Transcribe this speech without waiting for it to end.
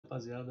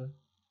rapaziada.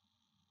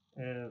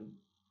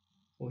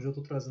 Hoje eu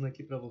estou trazendo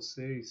aqui para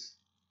vocês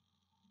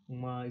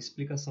uma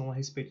explicação a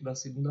respeito da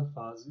segunda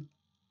fase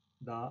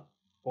da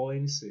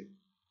ONC.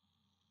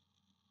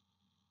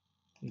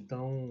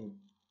 Então,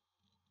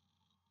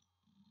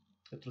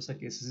 eu trouxe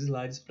aqui esses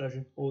slides para a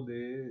gente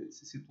poder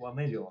se situar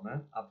melhor,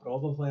 né? A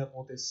prova vai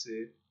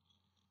acontecer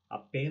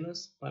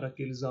apenas para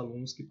aqueles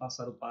alunos que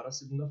passaram para a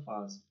segunda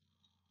fase,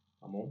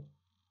 tá bom?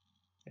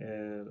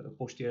 Eu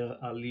postei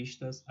as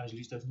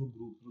listas nos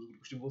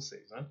grupos de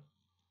vocês, né?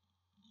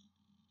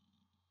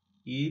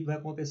 E vai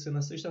acontecer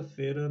na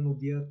sexta-feira,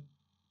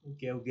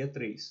 que é o dia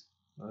 3.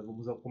 Nós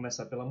vamos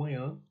começar pela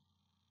manhã.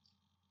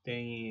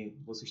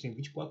 Vocês têm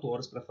 24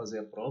 horas para fazer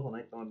a prova,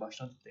 né? Então é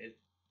bastante tempo.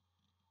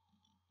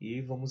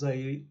 E vamos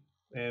aí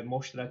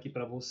mostrar aqui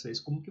para vocês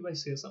como que vai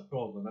ser essa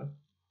prova, né?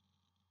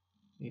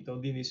 Então,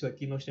 de início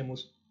aqui nós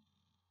temos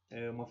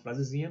uma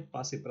frasezinha,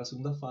 passei para a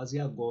segunda fase e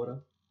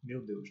agora,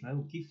 meu Deus, né?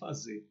 O que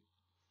fazer?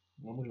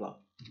 Vamos lá.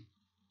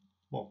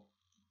 Bom,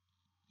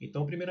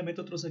 então primeiramente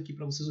eu trouxe aqui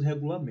para vocês o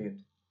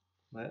regulamento,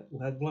 né? O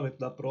regulamento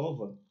da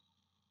prova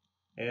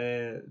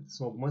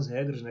são algumas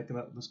regras, né, que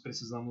nós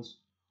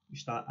precisamos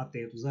estar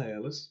atentos a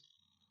elas,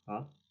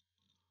 tá?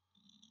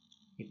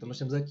 Então nós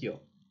temos aqui, ó,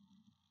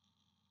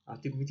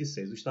 artigo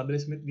 26. O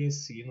estabelecimento de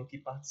ensino que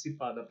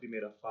participar da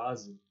primeira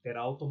fase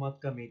terá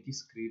automaticamente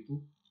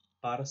inscrito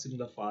para a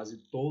segunda fase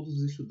todos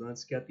os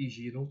estudantes que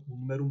atingiram o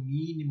número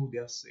mínimo de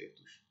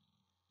acertos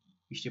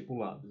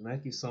estipulados, né,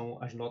 que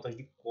são as notas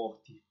de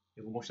corte.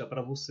 Eu vou mostrar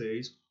para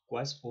vocês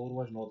quais foram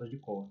as notas de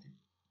corte.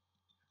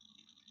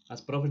 As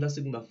provas da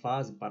segunda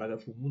fase,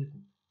 parágrafo único,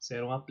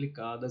 serão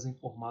aplicadas em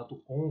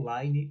formato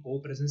online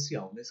ou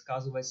presencial. Nesse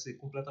caso vai ser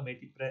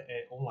completamente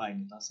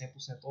online, tá?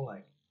 100%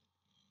 online.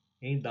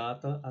 Em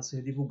data a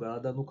ser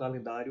divulgada no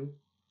calendário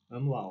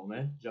anual,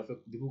 né? Já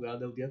foi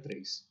divulgada o dia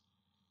 3.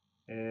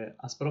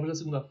 As provas da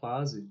segunda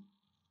fase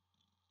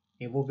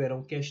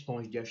envolverão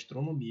questões de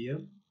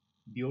astronomia,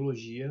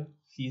 biologia,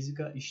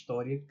 física,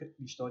 história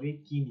e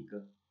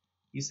química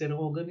e serão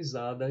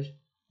organizadas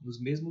nos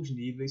mesmos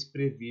níveis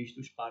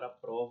previstos para a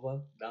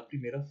prova da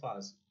primeira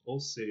fase. Ou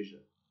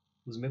seja,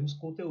 os mesmos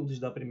conteúdos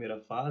da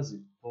primeira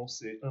fase vão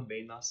ser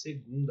também na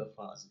segunda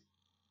fase.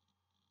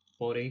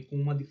 Porém,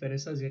 com uma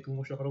diferençazinha que eu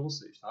vou mostrar para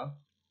vocês, tá?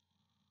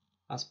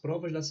 As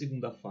provas da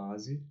segunda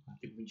fase,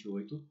 artigo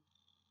 28,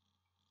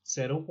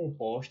 serão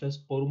compostas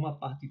por uma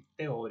parte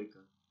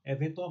teórica.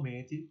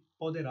 Eventualmente,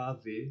 poderá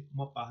haver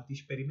uma parte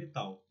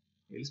experimental.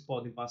 Eles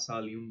podem passar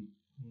ali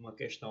uma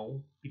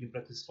questão pedindo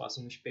para que vocês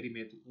façam um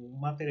experimento com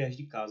materiais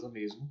de casa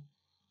mesmo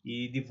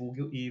e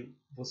divulgue, e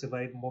você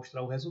vai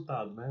mostrar o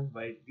resultado, né?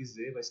 Vai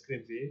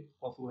escrever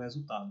qual foi o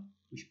resultado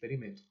do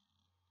experimento.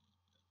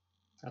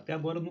 Até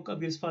agora eu nunca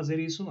vi eles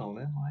fazerem isso não,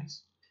 né?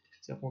 Mas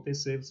se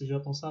acontecer, vocês já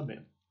estão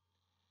sabendo.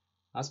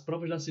 As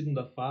provas da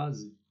segunda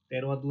fase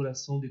terão a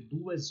duração de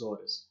 2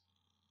 horas.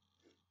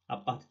 A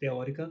parte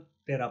teórica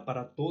terá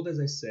para todas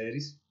as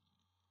séries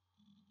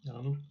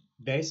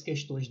 10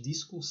 questões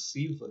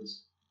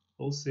discursivas,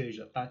 ou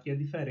seja, tá aqui a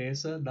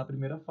diferença da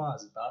primeira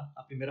fase, tá?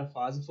 A primeira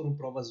fase foram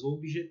provas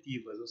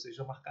objetivas, ou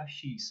seja, marcar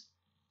X.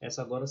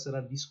 Essa agora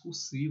será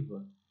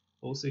discursiva,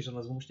 ou seja,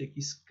 nós vamos ter que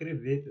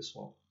escrever,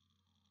 pessoal,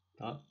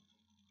 tá?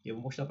 Eu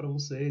vou mostrar para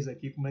vocês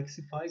aqui como é que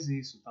se faz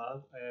isso,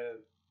 tá?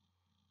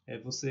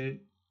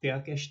 Você ter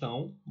a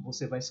questão,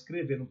 você vai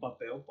escrever no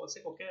papel, pode ser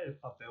qualquer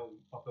papel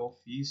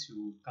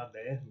ofício,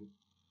 caderno.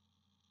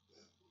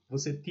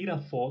 Você tira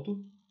a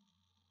foto,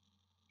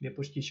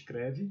 depois que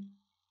escreve,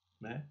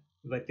 né?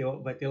 Vai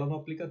ter lá no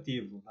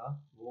aplicativo, tá?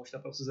 Vou mostrar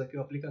para vocês aqui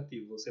o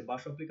aplicativo. Você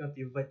baixa o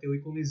aplicativo, vai ter o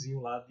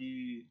íconezinho lá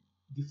de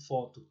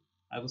foto.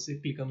 Aí você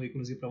clica no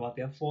íconezinho para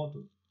bater a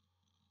foto,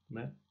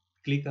 né?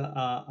 Clica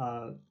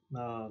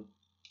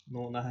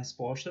na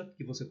resposta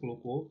que você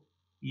colocou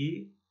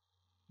e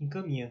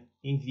encaminha,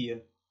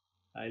 envia.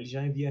 Aí ele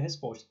já envia a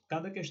resposta.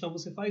 Cada questão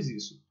você faz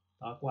isso,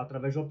 tá?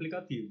 Através do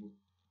aplicativo.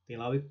 Tem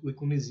lá o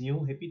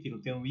íconezinho,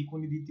 repetindo, tem um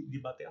ícone de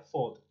bater a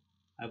foto.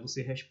 Aí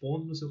você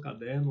responde no seu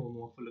caderno ou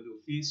numa folha de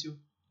ofício,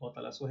 bota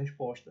lá a sua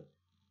resposta.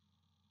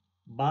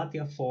 Bate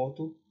a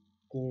foto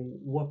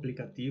com o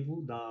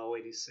aplicativo da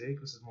ONC que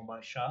vocês vão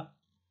baixar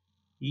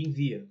e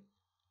envia.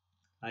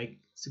 Aí,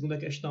 segunda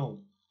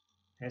questão,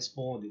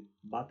 responde,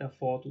 bate a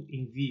foto,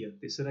 envia.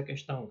 Terceira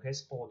questão,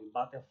 responde,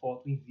 bate a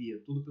foto, envia.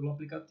 Tudo pelo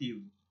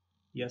aplicativo.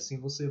 E assim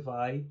você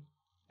vai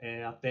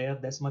até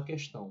a 10ª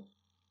questão.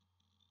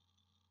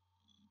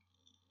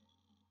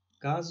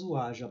 Caso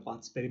haja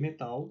parte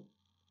experimental,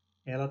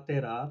 ela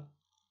terá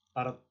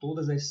para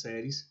todas as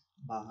séries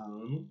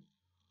 /ano,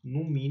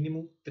 no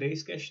mínimo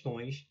 3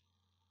 questões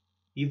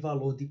e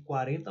valor de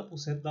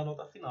 40% da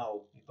nota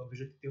final. Então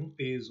veja que tem um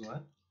peso,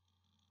 né?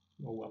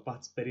 Ou a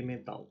parte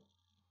experimental.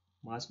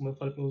 Mas como eu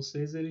falei para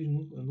vocês,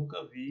 eu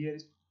nunca vi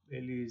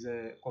eles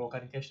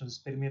colocarem questões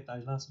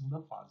experimentais na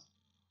segunda fase.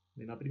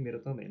 E na primeira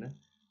também, né?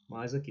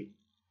 Mas aqui,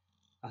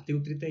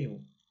 artigo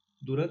 31.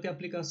 Durante a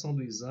aplicação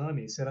do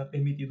exame, será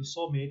permitido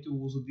somente o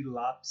uso de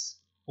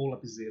lápis ou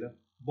lapiseira,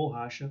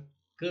 borracha,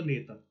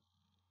 caneta,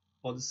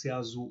 pode ser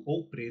azul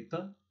ou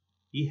preta,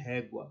 e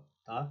régua,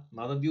 tá? tá?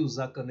 Nada de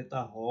usar caneta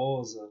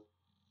rosa,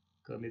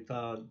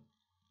 caneta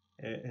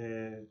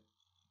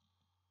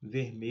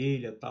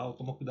vermelha, tal.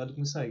 Toma cuidado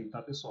com isso aí,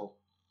 tá, pessoal?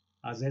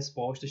 As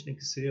respostas tem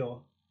que ser,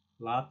 ó,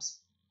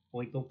 lápis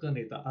ou então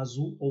caneta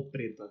azul ou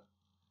preta,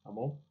 tá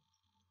bom?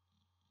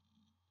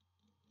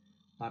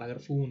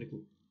 Parágrafo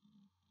único.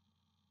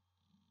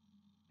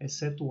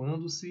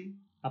 Excetuando-se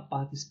a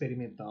parte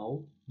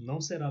experimental,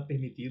 não será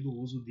permitido o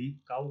uso de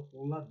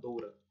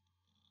calculadora,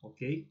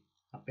 ok?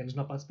 Apenas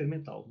na parte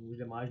experimental. Nos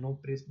demais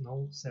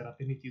não será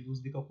permitido o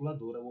uso de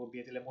calculadora, o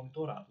ambiente ele é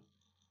monitorado.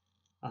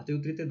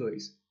 Artigo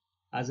 32.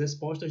 As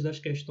respostas das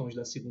questões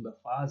da segunda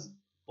fase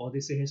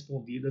podem ser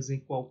respondidas em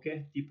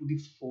qualquer tipo de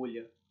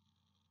folha.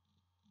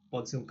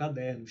 Pode ser um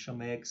caderno,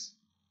 chamex,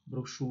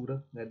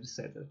 brochura, né,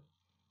 etc.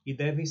 E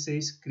devem ser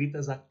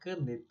escritas a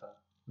caneta,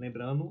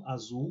 lembrando,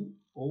 azul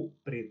ou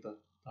preta,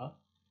 tá?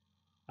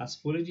 As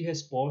folhas de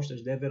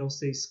respostas deverão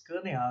ser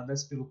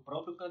escaneadas pelo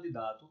próprio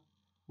candidato,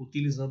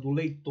 utilizando o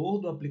leitor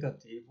do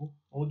aplicativo,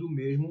 onde o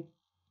mesmo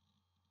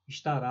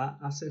estará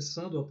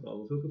acessando a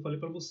prova. Foi o que eu falei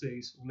para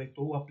vocês. O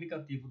leitor, o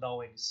aplicativo da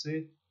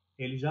ONC,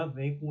 ele já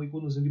vem com o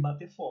íconezinho de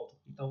bater foto.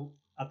 Então,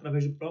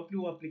 através do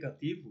próprio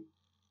aplicativo,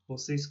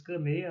 você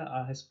escaneia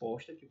a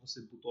resposta que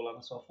você botou lá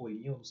na sua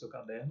folhinha ou no seu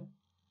caderno,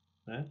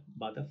 né?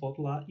 Bate a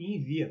foto lá e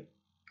envia,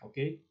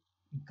 ok?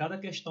 Em cada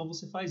questão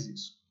você faz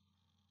isso.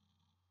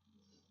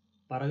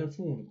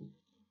 Parágrafo único.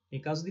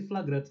 Em caso de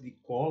flagrante de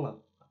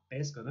cola, a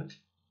pesca, né?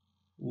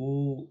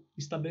 O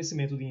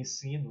estabelecimento de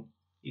ensino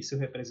e seu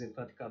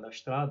representante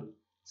cadastrado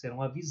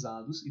serão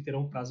avisados e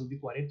terão um prazo de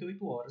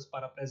 48 horas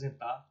para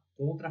apresentar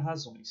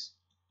contra-razões.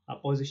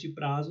 Após este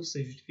prazo,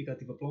 sem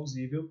justificativa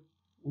plausível,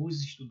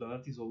 os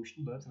estudantes ou o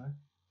estudante, né,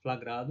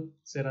 flagrado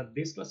será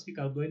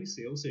desclassificado do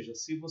ONC, ou seja,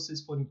 se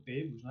vocês forem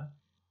pegos, né,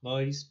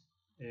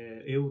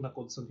 eu na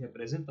condição de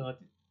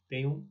representante,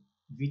 tenho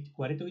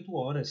 48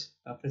 horas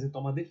para apresentar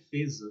uma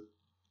defesa.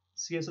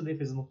 Se essa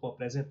defesa não for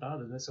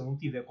apresentada, né, se eu não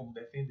tiver como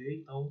defender,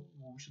 então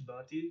o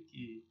estudante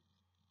que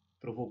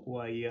provocou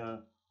aí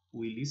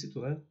o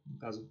ilícito, né, no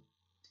caso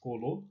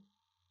colou,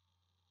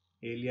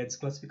 ele é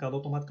desclassificado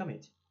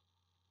automaticamente.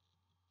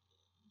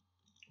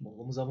 Bom,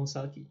 vamos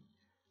avançar aqui.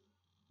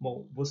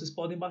 Bom, vocês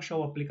podem baixar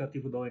o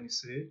aplicativo da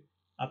ONC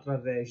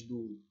através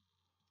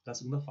da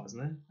segunda fase,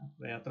 né?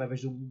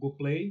 Através do Google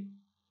Play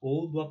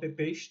ou do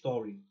App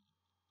Store.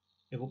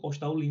 Eu vou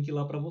postar o link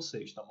lá para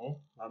vocês, tá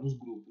bom? Lá nos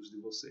grupos de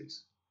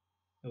vocês.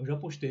 Eu já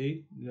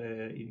postei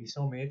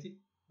inicialmente,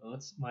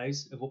 antes,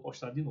 mas eu vou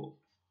postar de novo.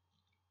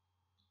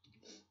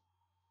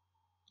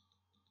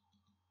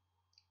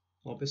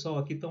 Bom, pessoal,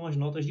 aqui estão as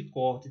notas de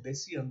corte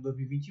desse ano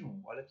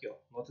 2021. Olha aqui, ó,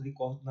 nota de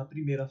corte na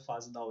primeira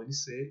fase da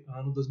ONC,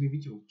 ano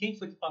 2021. Quem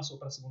foi que passou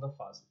para a segunda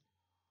fase?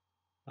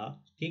 Tá?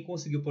 Quem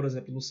conseguiu, por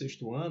exemplo, no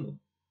sexto ano,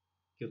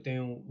 que eu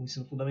tenho o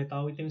ensino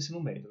fundamental e tenho o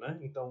ensino médio, né?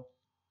 Então,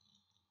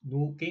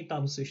 quem está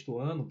no sexto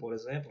ano, por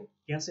exemplo,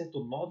 quem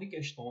acertou 9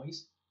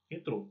 questões,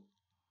 entrou.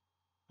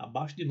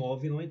 Abaixo de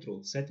 9 não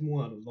entrou. Sétimo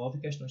ano,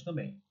 9 questões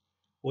também.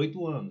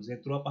 8 anos,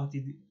 entrou a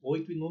partir de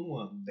 8 e nono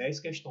ano,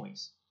 10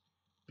 questões.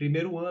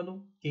 Primeiro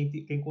ano,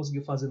 quem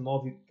conseguiu fazer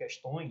 9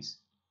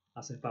 questões,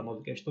 acertar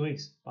 9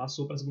 questões,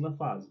 passou para a segunda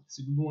fase.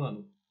 Segundo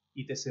ano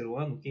e terceiro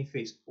ano, quem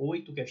fez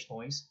 8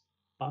 questões,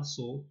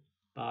 passou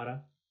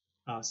para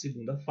a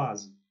segunda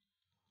fase.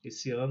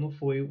 Esse ano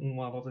foi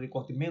uma nota de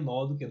corte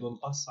menor do que do ano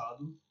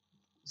passado,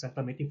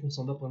 certamente em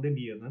função da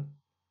pandemia, né?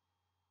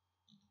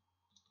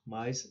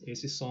 Mas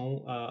esses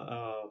são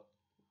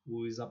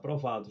os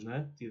aprovados,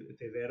 né?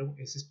 Tiveram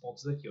esses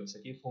pontos aqui, ó. Isso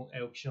aqui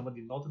é o que chama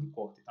de nota de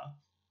corte, tá?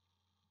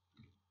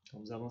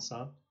 Vamos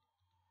avançar.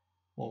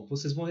 Bom,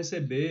 vocês vão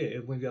receber,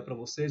 eu vou enviar para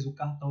vocês o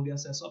cartão de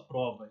acesso à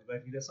prova. Ele vai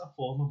vir dessa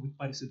forma, muito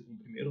parecido com o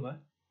primeiro,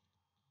 né?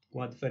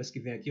 Com a diferença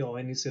que vem aqui, ó,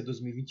 ONC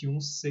 2021,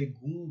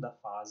 segunda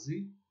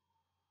fase.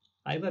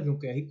 Aí vai vir um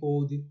QR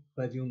Code,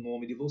 vai vir o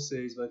nome de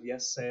vocês, vai vir a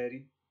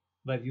série,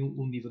 vai vir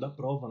o nível da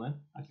prova, né?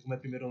 Aqui, como é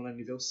primeiro ano, é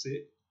nível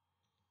C.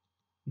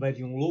 Vai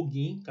vir um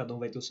login, cada um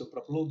vai ter o seu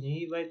próprio login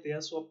e vai ter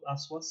a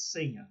sua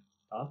senha,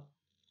 tá?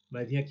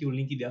 Vai vir aqui o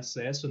link de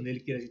acesso, nele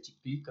que a gente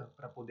clica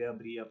para poder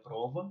abrir a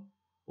prova,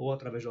 ou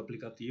através do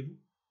aplicativo.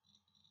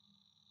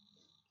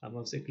 Tá?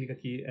 Você clica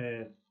aqui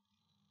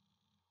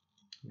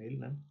nele,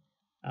 né?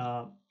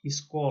 A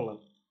escola,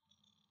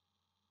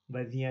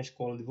 vai vir a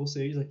escola de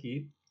vocês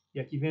aqui, e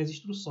aqui vem as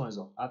instruções,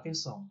 ó.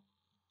 Atenção!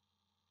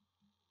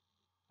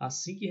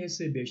 Assim que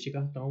receber este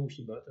cartão, o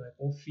estudante, né,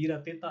 confira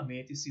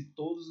atentamente se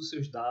todos os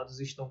seus dados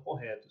estão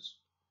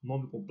corretos.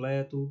 Nome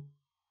completo,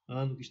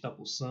 ano que está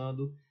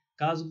cursando.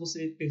 Caso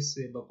você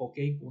perceba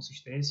qualquer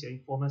inconsistência,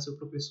 informe a seu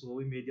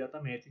professor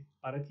imediatamente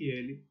para que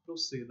ele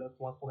proceda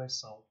com a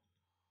correção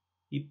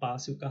e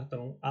passe o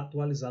cartão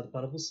atualizado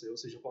para você. Ou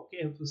seja,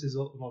 qualquer erro que vocês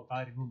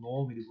notarem no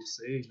nome de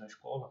vocês na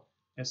escola,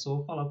 é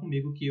só falar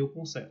comigo que eu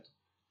conserto.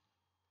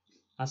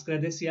 As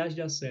credenciais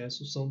de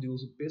acesso são de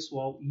uso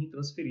pessoal e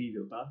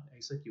intransferível, tá? É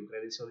isso aqui, o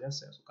credencial de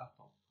acesso, o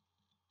cartão.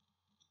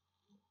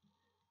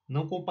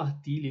 Não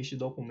compartilhe este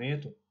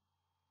documento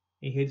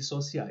em redes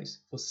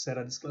sociais. Você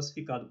será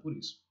desclassificado por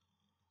isso.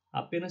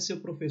 Apenas seu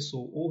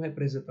professor ou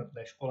representante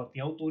da escola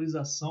tem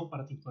autorização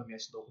para te encaminhar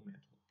esse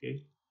documento,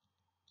 ok?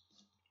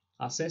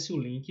 Acesse o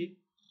link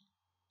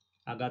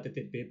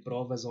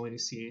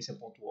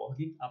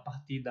http://provas.oncciência.org a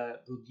partir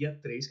do dia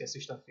 3, que é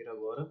sexta-feira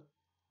agora,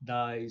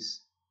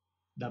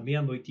 da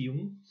meia-noite e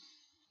 1,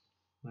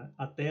 né,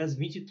 até as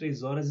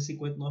 23 horas e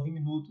 59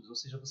 minutos, ou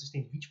seja, vocês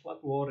têm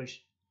 24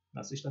 horas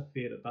na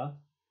sexta-feira, tá?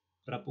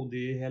 Para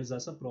poder realizar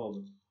essa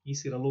prova.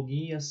 Insira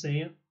login e a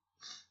senha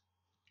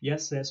e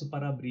acesso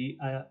para abrir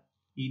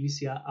e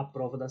iniciar a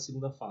prova da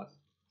segunda fase.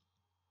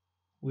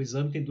 O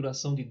exame tem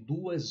duração de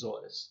 2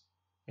 horas.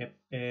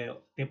 É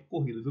tempo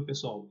corrido, viu,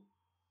 pessoal?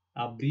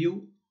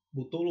 Abriu,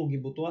 botou o login,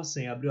 botou a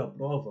senha, abriu a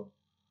prova,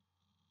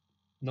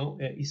 não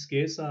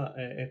esqueça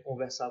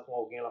conversar com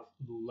alguém lá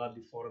do lado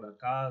de fora da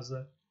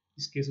casa,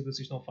 esqueça o que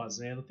vocês estão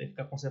fazendo, tem que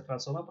ficar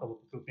concentrado só na prova,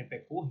 porque o tempo é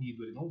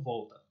corrido, ele não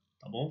volta,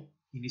 tá bom?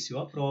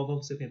 Iniciou a prova,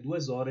 você tem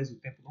 2 horas, o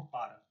tempo não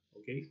para,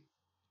 ok?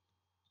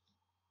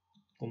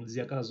 Como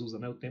dizia Cazuza,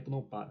 né? O tempo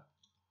não para.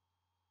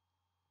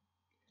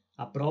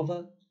 A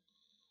prova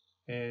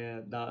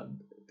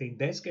tem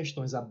 10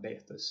 questões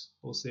abertas,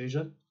 ou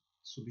seja,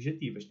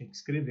 subjetivas. Tem que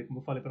escrever, como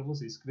eu falei para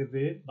vocês,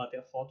 escrever, bater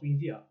a foto e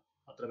enviar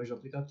através do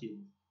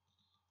aplicativo.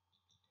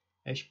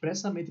 É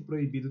expressamente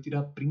proibido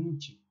tirar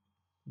print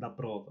da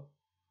prova,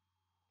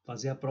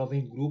 fazer a prova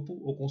em grupo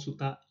ou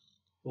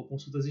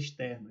consultas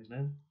externas,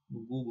 né,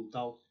 no Google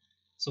tal,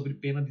 sob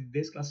pena de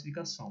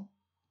desclassificação.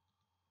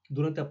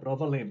 Durante a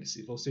prova,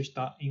 lembre-se, você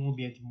está em um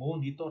ambiente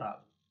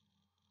monitorado.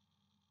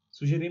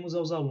 Sugerimos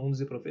aos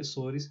alunos e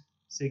professores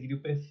seguir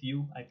o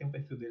perfil, aí tem um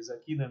perfil deles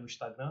aqui, né, no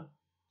Instagram,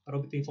 para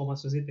obter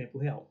informações em tempo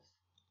real.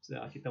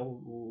 Aqui está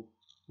o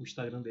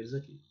Instagram deles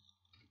aqui.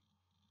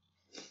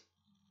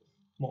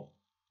 Bom,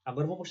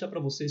 agora eu vou mostrar para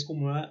vocês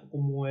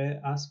como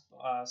é as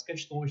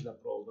questões da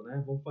prova,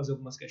 né? Vamos fazer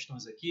algumas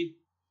questões aqui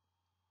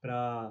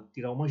para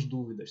tirar umas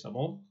dúvidas, tá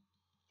bom?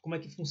 Como é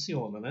que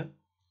funciona, né?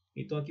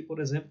 Então aqui, por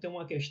exemplo, tem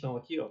uma questão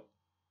aqui, ó.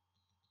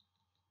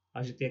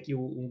 A gente tem aqui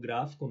um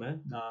gráfico,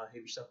 né, da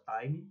revista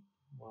Time,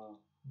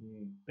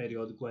 um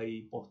periódico aí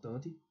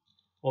importante.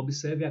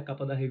 Observe a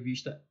capa da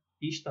revista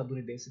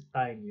estadunidense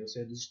Time, ou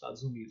seja, dos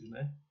Estados Unidos,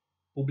 né?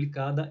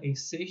 Publicada em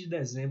 6 de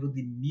dezembro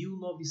de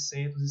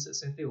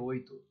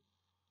 1968,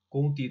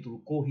 com o título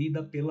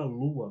Corrida pela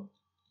Lua.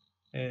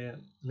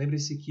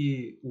 Lembre-se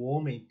que o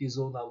homem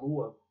pisou na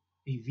Lua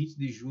em 20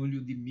 de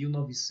julho de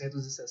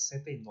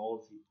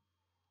 1969.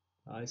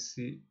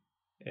 Esse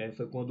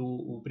foi quando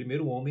o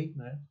primeiro homem,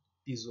 né,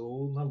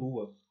 pisou na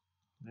Lua,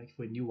 né, que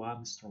foi Neil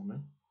Armstrong,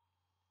 né,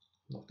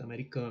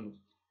 norte-americano.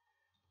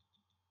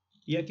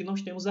 E aqui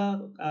nós temos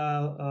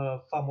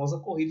a famosa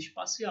corrida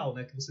espacial,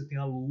 né, que você tem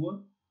a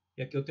Lua,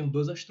 e aqui eu tenho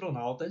 2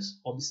 astronautas.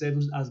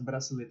 Observe as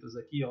braceletas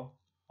aqui, ó.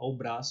 Olha o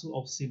braço,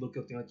 olha o símbolo que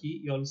eu tenho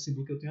aqui e olha o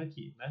símbolo que eu tenho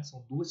aqui, né?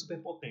 São 2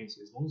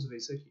 superpotências. Vamos ver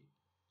isso aqui.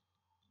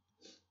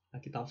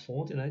 Aqui está a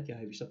fonte, né, que é a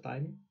revista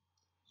Time.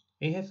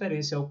 Em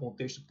referência ao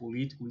contexto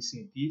político e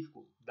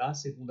científico da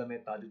segunda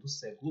metade do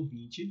século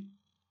XX,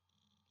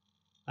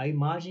 a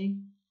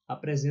imagem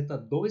apresenta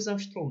 2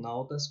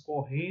 astronautas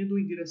correndo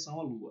em direção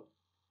à Lua.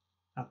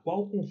 A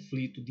qual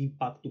conflito de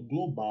impacto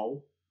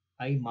global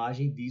a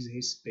imagem diz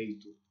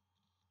respeito?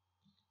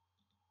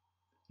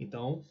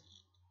 Então,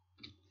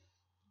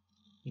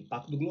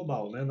 impacto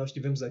global, né? Nós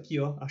tivemos aqui,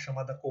 ó, a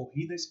chamada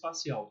corrida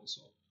espacial,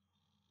 pessoal.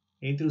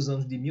 Entre os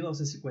anos de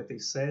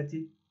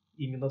 1957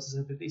 e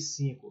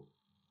 1975.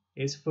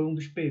 Esse foi um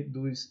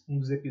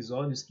dos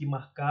episódios que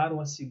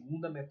marcaram a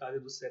segunda metade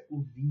do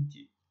século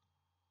XX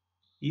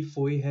e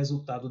foi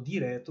resultado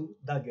direto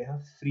da Guerra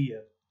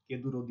Fria, que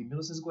durou de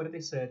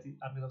 1947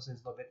 a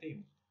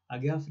 1991. A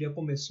Guerra Fria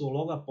começou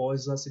logo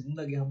após a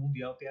Segunda Guerra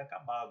Mundial ter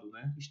acabado,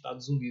 né?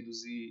 Estados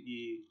Unidos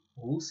e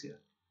Rússia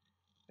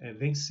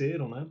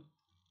venceram, né,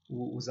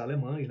 os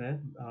alemães,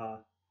 né?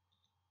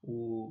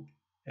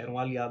 Eram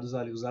aliados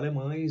ali os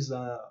alemães,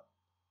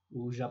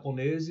 os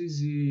japoneses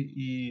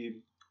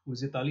e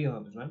os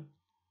italianos, né?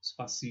 Os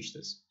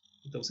fascistas.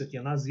 Então você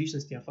tinha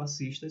nazistas, tinha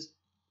fascistas,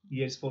 e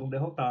eles foram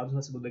derrotados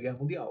na Segunda Guerra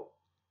Mundial.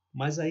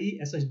 Mas aí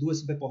essas 2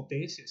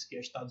 superpotências, que é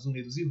Estados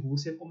Unidos e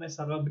Rússia,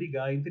 começaram a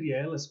brigar entre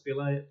elas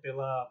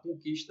pela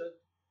conquista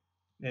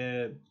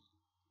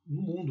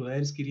no mundo, né?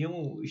 Eles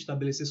queriam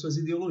estabelecer suas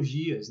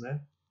ideologias,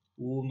 né?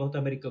 O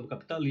norte-americano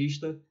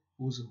capitalista,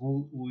 os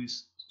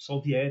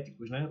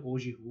soviéticos, né?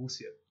 Hoje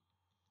Rússia,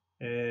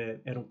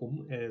 eram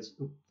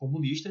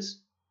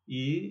comunistas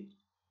e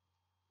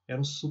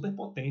eram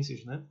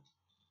superpotências, né?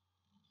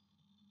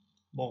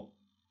 Bom,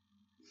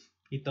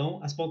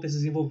 então as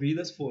potências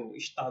envolvidas foram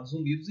Estados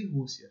Unidos e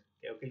Rússia,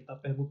 que é o que ele está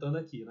perguntando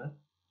aqui, né?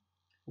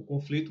 O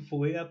conflito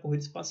foi a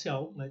corrida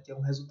espacial, né, que é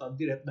um resultado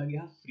direto da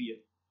Guerra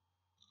Fria.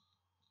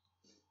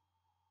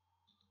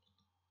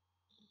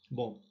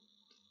 Bom,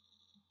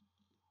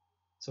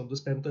 são 2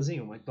 perguntas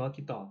em uma. Então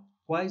aqui está.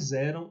 Quais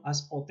eram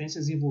as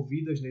potências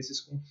envolvidas nesses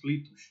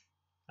conflitos?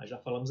 Nós já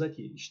falamos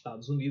aqui,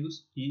 Estados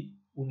Unidos e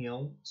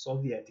União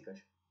Soviética,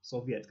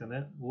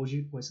 né?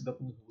 Hoje conhecida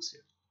como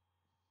Rússia.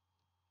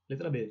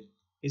 Letra B.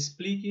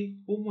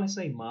 Explique como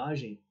essa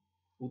imagem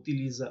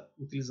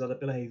utilizada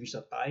pela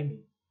revista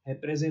Time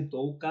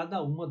representou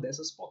cada uma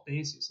dessas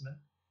potências, né?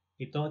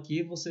 Então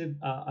aqui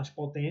as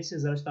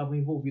potências elas estavam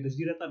envolvidas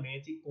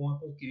diretamente com a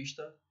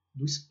conquista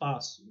do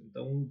espaço.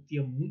 Então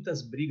tinha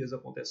muitas brigas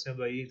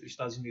acontecendo aí entre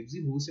Estados Unidos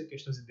e Rússia,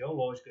 questões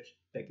ideológicas,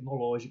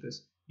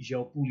 tecnológicas,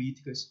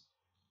 geopolíticas,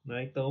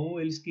 né? Então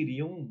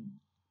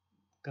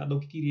cada um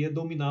que queria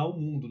dominar o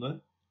mundo,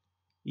 né?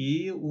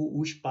 E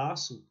o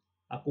espaço,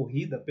 a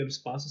corrida pelo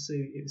espaço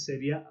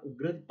seria o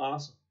grande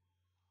passo,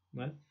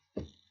 né?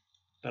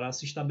 Para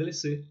se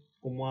estabelecer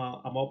como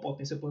a maior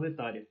potência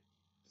planetária.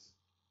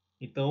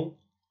 Então,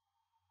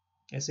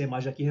 essa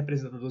imagem aqui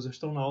representa 2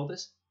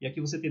 astronautas, e aqui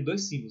você tem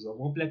 2 símbolos. Ó.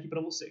 Vou ampliar aqui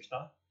para vocês,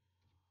 tá?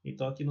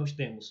 Então, aqui nós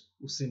temos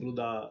o símbolo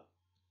da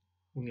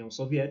União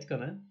Soviética,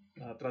 né?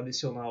 A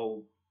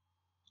tradicional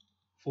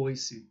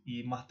foice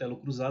e martelo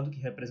cruzado, que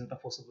representa a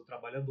força do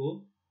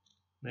trabalhador,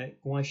 né?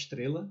 Com a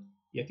estrela,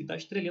 e aqui está a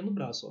estrelinha no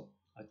braço. Ó.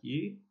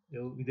 Aqui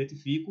eu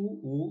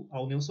identifico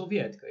a União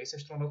Soviética, esse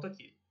astronauta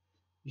aqui.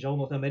 Já o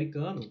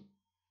norte-americano,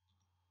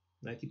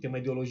 né, que tem uma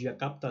ideologia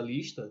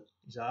capitalista,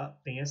 já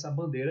tem essa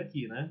bandeira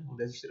aqui, né,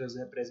 onde as estrelas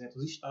representam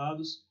os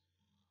estados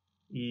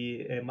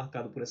e é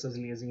marcado por essas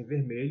linhas em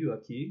vermelho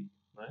aqui,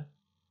 né,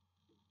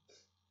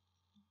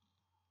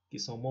 que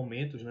são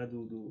momentos, né,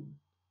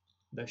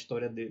 da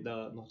história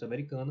da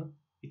norte-americana,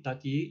 e está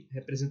aqui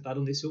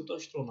representado nesse outro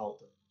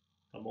astronauta,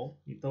 tá bom?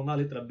 Então, na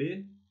letra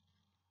B,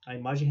 a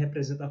imagem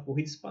representa a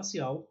corrida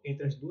espacial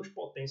entre as 2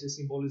 potências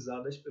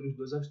simbolizadas pelos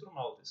 2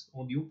 astronautas,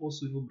 onde um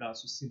possui no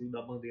braço o símbolo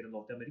da bandeira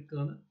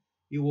norte-americana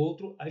e o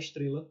outro a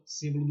estrela,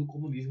 símbolo do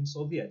comunismo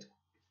soviético.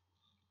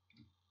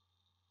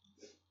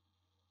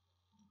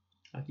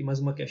 Aqui mais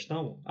uma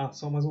questão.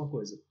 Só mais uma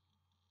coisa.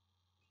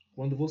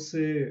 Quando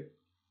você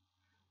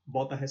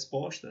bota a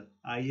resposta,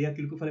 aí é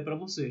aquilo que eu falei para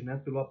vocês, né?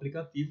 Pelo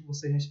aplicativo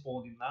você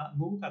responde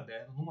no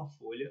caderno, numa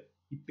folha,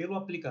 e pelo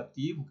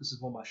aplicativo que vocês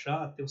vão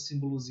baixar, tem um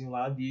símbolozinho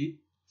lá de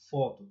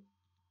foto,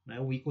 né?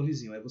 Um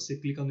íconezinho. Aí você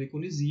clica no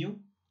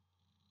íconezinho,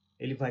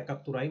 ele vai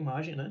capturar a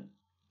imagem, né?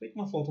 Feito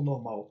uma foto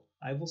normal.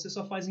 Aí você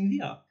só faz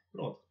enviar.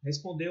 Pronto,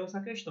 respondeu essa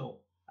questão.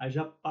 Aí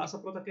já passa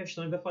para outra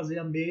questão e vai fazer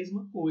a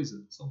mesma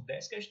coisa. São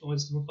 10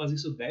 questões, vocês vão fazer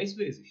isso 10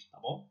 vezes, tá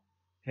bom?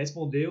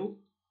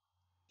 Respondeu,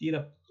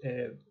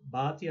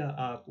 bate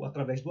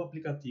através do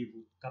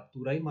aplicativo,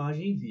 captura a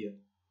imagem e envia.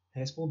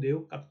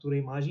 Respondeu, captura a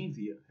imagem e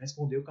envia.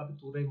 Respondeu,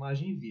 captura a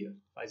imagem e envia.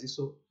 Faz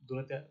isso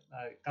durante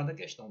cada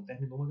questão.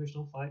 Terminou uma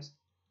questão, faz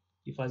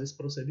esse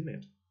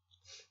procedimento.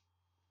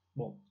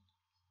 Bom,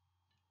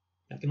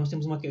 aqui nós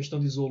temos uma questão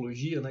de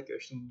zoologia, né, que é o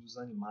estudo dos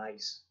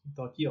animais.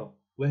 Então aqui, ó,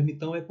 o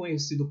ermitão é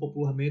conhecido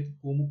popularmente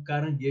como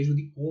caranguejo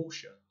de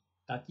concha.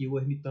 Tá aqui o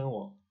ermitão,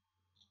 ó.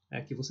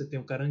 Aqui você tem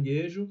o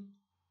caranguejo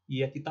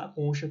e aqui tá a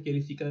concha que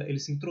ele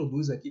se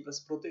introduz aqui para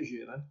se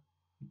proteger, né?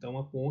 Então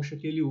a concha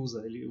que ele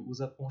usa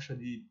a concha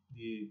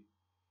de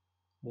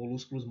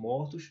molúsculos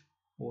mortos.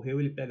 Morreu,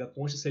 ele pega a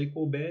concha, se ele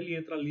couber, ele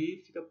entra ali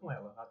e fica com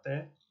ela.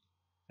 Até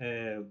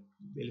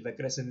ele vai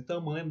crescendo em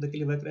tamanho, daqui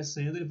ele vai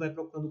crescendo, ele vai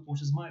procurando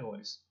conchas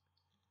maiores.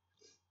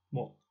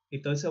 Bom,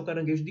 então esse é o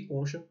caranguejo de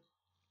concha,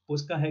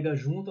 pois carrega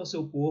junto ao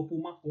seu corpo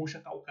uma concha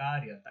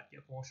calcária, tá aqui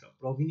a concha,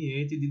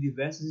 proveniente de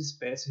diversas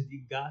espécies de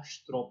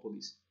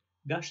gastrópodes.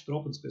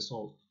 Gastrópodes,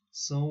 pessoal,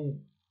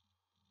 são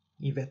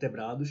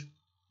invertebrados,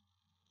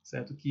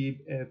 certo?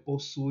 Que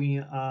possuem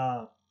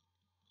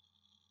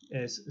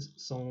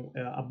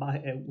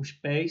os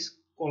pés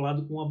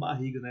colados com a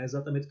barriga, né?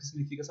 Exatamente o que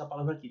significa essa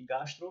palavra aqui.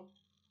 Gastro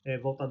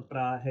voltado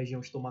para a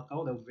região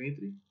estomacal, né? O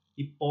ventre,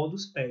 e pó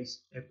dos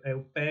pés.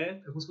 O pé,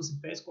 é como se fosse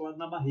pés colados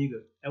na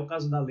barriga. É o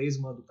caso da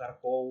lesma, do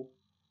caracol,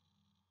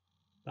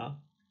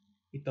 tá?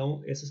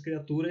 Então, essas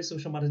criaturas são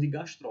chamadas de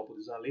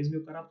gastrópodes, a lesma e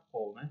o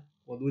caracol, né?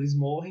 Quando eles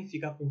morrem,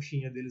 fica a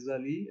conchinha deles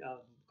ali,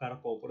 do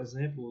caracol, por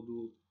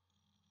exemplo,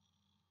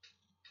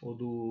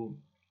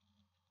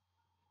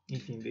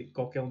 enfim, de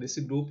qualquer um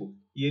desse grupo,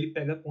 e ele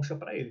pega a concha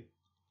para ele,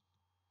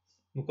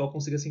 no qual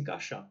consiga se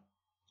encaixar.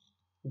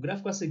 O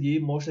gráfico a seguir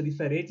mostra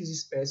diferentes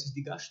espécies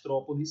de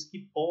gastrópodes que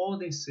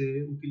podem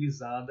ser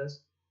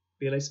utilizadas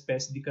pela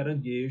espécie de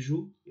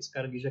caranguejo. Esse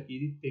caranguejo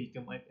aqui, ele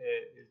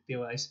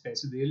tem a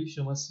espécie dele,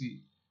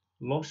 chama-se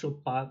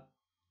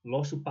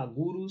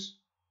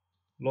Loxopagurus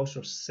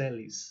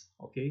loxosceles,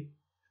 ok?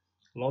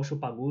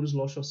 Loxopagurus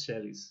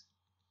loxosceles,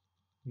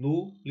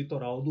 no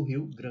litoral do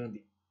Rio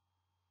Grande,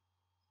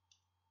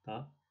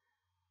 tá?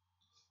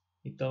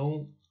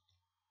 Então,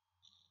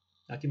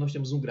 aqui nós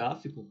temos um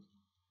gráfico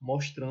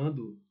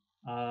mostrando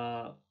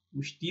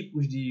os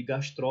tipos de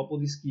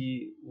gastrópodes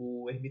que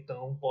o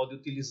ermitão pode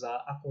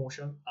utilizar a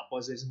concha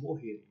após eles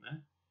morrerem,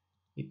 né?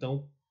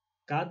 Então,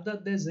 cada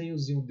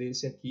desenhozinho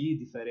desse aqui,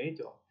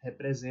 diferente, ó,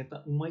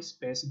 representa uma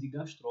espécie de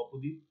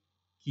gastrópode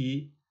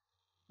que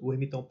o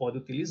ermitão pode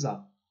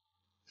utilizar.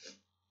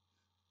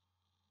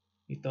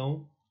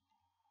 Então,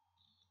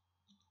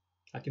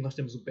 aqui nós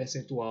temos o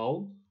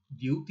percentual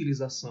de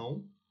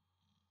utilização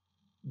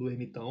do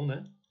ermitão,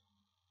 né?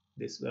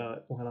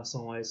 Com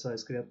relação a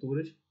essas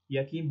criaturas. E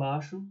aqui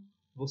embaixo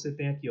você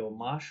tem aqui, ó,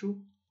 macho,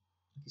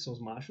 aqui são os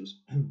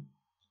machos,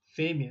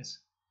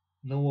 fêmeas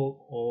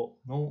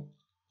não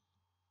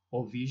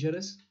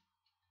ovígeras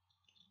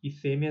e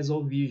fêmeas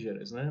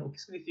ovígeras, né? O que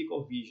significa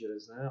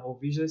ovígeras, né?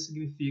 Ovígeras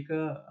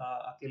significa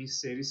aqueles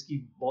seres que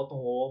botam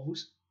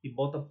ovos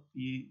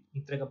e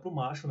entrega para o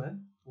macho, né?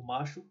 O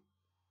macho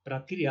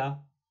para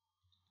criar.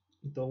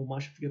 Então o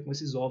macho fica com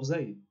esses ovos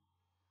aí,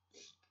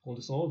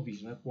 quando são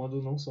ovígeros, né?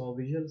 Quando não são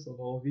ovígeras,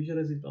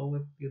 então é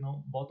porque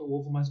não bota o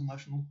ovo, mas o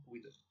macho não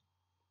cuida.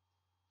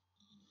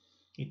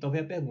 Então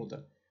vem a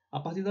pergunta: a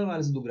partir da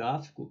análise do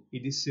gráfico e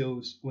de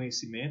seus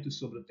conhecimentos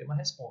sobre o tema,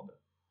 responda.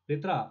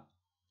 Letra A.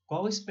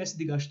 Qual a espécie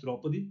de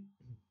gastrópode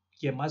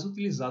que é mais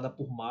utilizada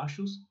por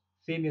machos,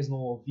 fêmeas não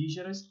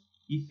ovígeras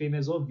e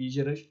fêmeas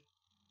ovígeras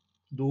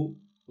do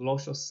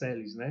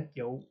Lostoceles, né? Que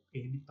é o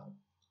ermitão.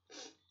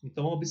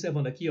 Então,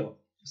 observando aqui, ó,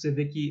 você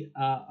vê que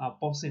a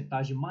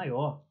porcentagem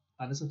maior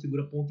está nessa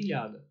figura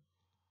pontilhada.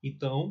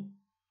 Então,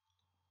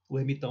 o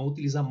ermitão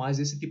utiliza mais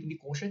esse tipo de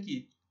concha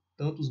aqui.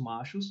 Tanto os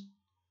machos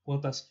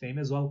quanto as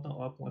fêmeas, olha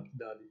a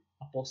quantidade,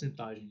 a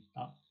porcentagem,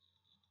 tá?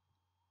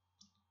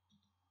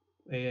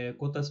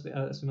 Quanto as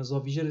fêmeas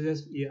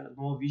ovígeras e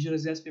não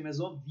ovígeras e as fêmeas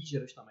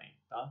ovígeras também,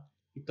 tá?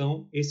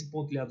 Então, esse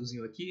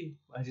pontilhadozinho aqui,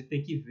 a gente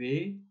tem que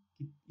ver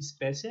que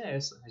espécie é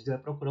essa. A gente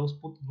vai procurar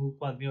no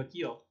quadrinho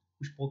aqui, ó,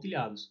 os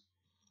pontilhados.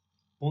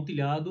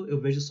 Pontilhado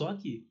eu vejo só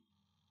aqui.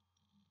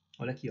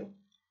 Olha aqui, ó.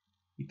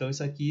 Então,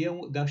 isso aqui é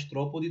um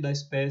gastrópode da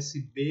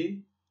espécie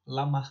B.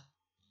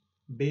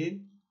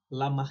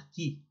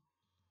 lamarckii.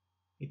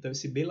 Então,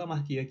 esse B.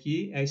 lamarckii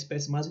aqui é a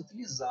espécie mais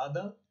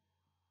utilizada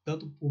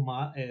tanto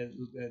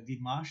de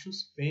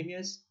machos,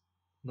 fêmeas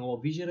não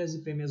ovígeras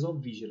e fêmeas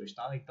ovígeras,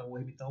 tá? Então, o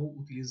ermitão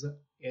utiliza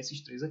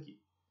esses três aqui.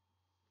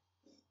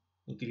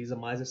 Utiliza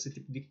mais esse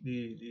tipo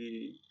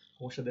de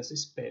concha dessa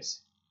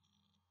espécie.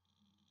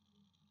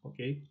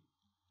 Ok?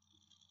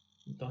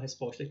 Então, a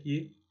resposta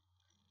aqui,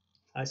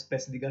 a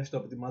espécie de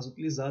gastrópode mais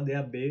utilizada é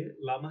a B.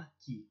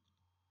 lamarckii.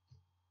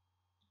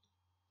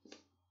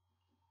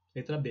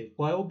 Letra B.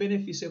 Qual é o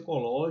benefício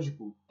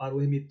ecológico para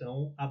o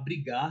ermitão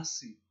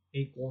abrigar-se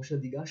em concha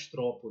de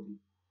gastrópode?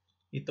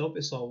 Então,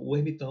 pessoal, o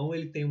ermitão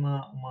ele tem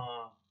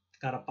uma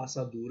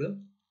carapaça dura,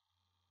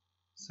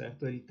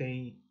 certo? Ele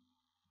tem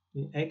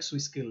um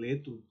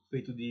exoesqueleto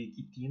feito de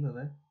quitina,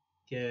 né?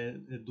 Que é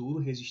duro,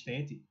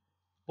 resistente.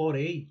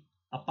 Porém,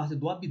 a parte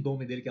do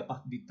abdômen dele, que é a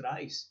parte de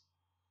trás,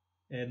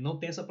 não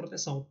tem essa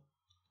proteção.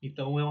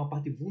 Então, é uma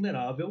parte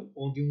vulnerável,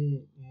 onde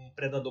um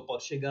predador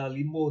pode chegar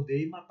ali,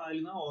 morder e matar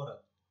ele na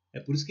hora. É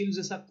por isso que ele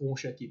usa essa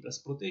concha aqui, para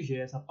se proteger.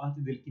 Essa parte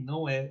dele que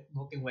não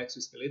tem um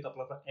exoesqueleto, a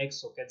palavra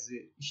exo quer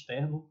dizer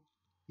externo,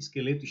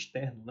 esqueleto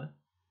externo, né?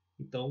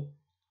 Então,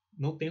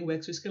 não tem o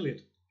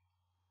exoesqueleto,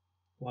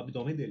 o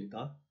abdômen dele,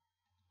 tá?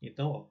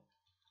 Então, ó,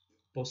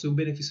 possui um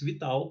benefício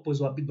vital, pois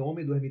o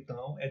abdômen do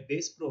ermitão é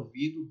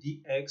desprovido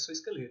de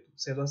exoesqueleto.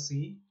 Sendo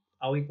assim,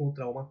 ao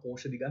encontrar uma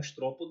concha de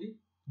gastrópode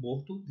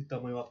morto de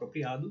tamanho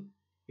apropriado,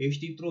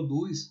 este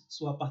introduz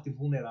sua parte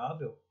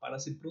vulnerável para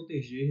se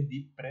proteger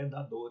de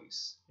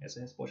predadores. Essa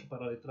é a resposta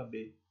para a letra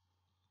B.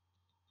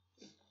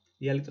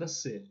 E a letra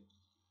C.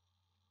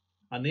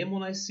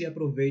 Anêmonas se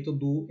aproveitam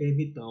do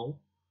ermitão,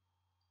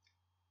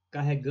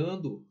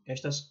 carregando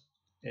estas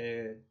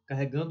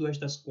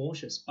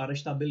conchas para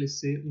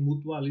estabelecer um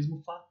mutualismo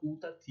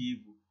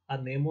facultativo.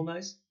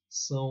 Anêmonas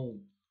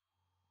são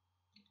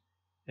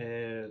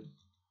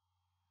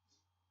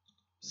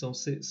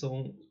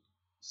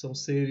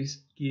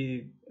seres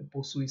que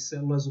possuem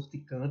células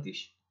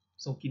urticantes,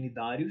 são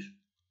quinidários.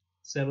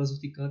 Células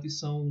urticantes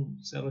são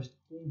células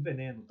com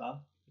veneno,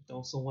 tá?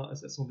 Então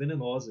são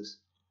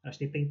venenosas. Elas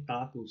têm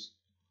tentáculos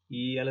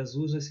e elas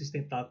usam esses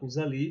tentáculos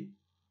ali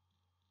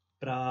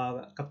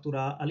para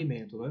capturar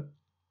alimento, né?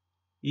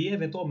 E,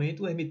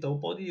 eventualmente, o ermitão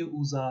pode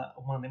usar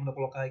uma anêmona,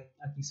 colocar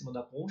aqui em cima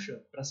da concha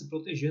para se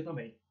proteger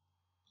também.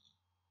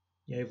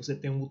 E aí você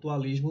tem um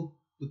mutualismo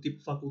do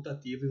tipo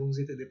facultativo e vamos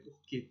entender por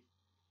quê.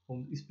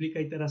 Explica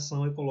a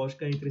interação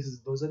ecológica entre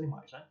esses dois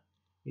animais, né?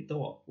 Então,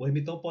 ó, o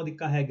ermitão pode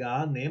carregar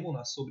a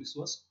anêmona sobre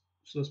suas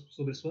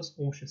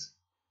conchas.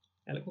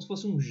 Ela é como se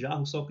fosse um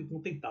jarro, só que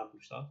com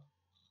tentáculos, tá?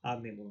 A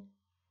anêmona.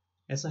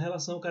 Essa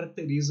relação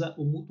caracteriza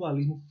o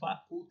mutualismo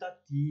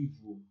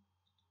facultativo,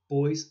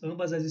 pois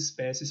ambas as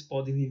espécies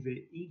podem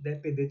viver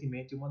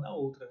independentemente uma da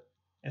outra.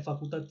 É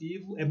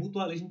facultativo, é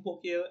mutualismo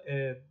porque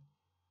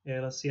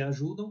elas se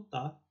ajudam,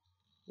 tá?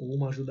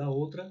 Uma ajuda a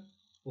outra,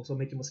 ou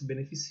somente uma se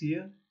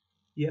beneficia,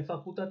 e é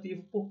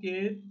facultativo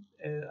porque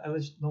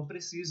elas não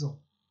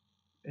precisam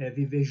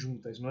viver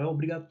juntas, não é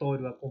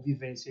obrigatório a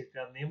convivência entre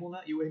a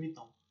anêmona e o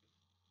ermitão.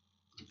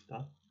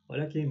 Tá?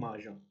 Olha aqui a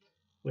imagem. Ó.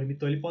 O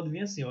ermitão ele pode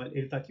vir assim, ó,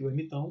 ele está aqui o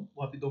ermitão,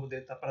 o abdômen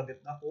dele está para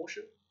dentro da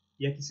concha,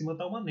 e aqui em cima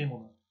está uma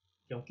anêmona,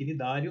 que é um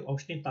quinidário,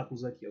 aos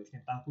tentáculos aqui. Ó. Os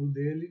tentáculos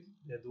dele,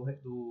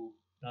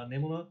 da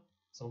anêmona,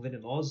 são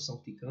venenosos, são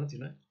picantes,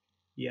 né?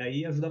 E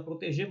aí ajuda a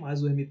proteger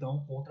mais o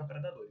ermitão contra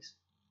predadores.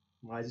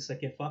 Mas isso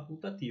aqui é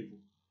facultativo.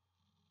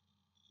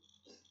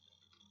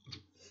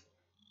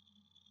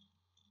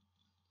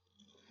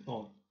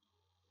 Ó,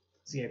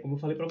 sim, é como eu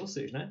falei para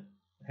vocês, né?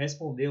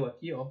 Respondeu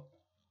aqui, ó,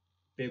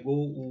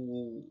 pegou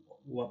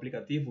o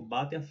aplicativo,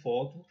 bate a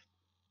foto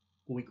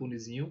com o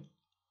íconezinho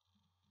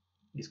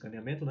de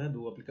escaneamento, né,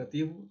 do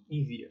aplicativo,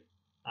 envia.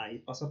 Aí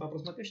passa para a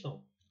próxima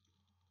questão.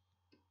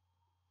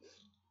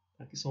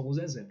 Aqui são alguns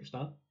exemplos,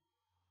 tá?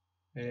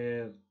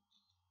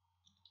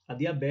 A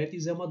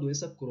diabetes é uma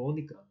doença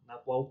crônica na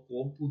qual o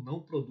corpo não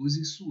produz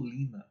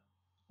insulina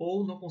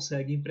ou não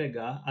consegue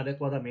empregar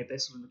adequadamente a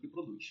insulina que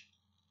produz.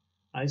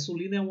 A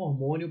insulina é um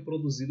hormônio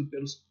produzido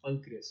pelo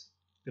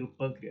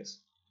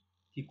pâncreas,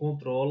 que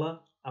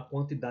controla a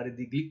quantidade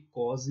de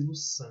glicose no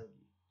sangue.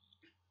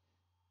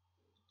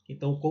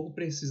 Então, o corpo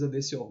precisa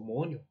desse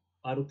hormônio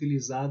para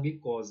utilizar a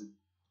glicose,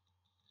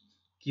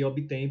 que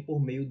obtém por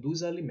meio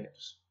dos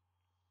alimentos,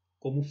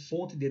 como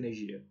fonte de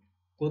energia.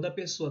 Quando a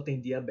pessoa tem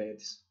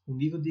diabetes, o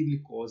nível de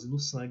glicose no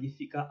sangue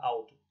fica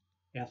alto.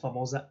 É a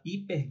famosa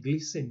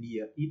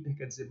hiperglicemia. Hiper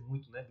quer dizer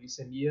muito, né?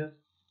 Glicemia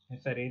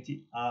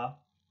referente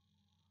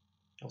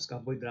aos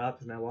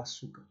carboidratos, né? Ao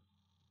açúcar.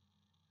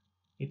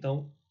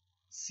 Então,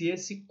 se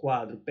esse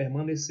quadro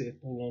permanecer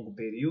por longos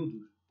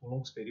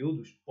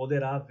períodos,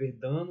 poderá haver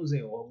danos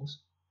em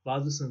órgãos,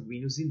 vasos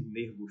sanguíneos e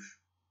nervos.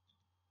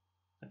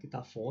 Aqui está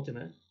a fonte,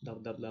 né?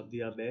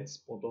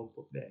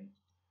 www.diabetes.org.br.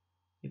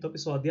 Então,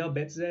 pessoal, a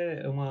diabetes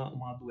é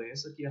uma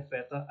doença que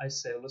afeta as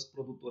células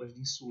produtoras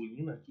de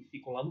insulina que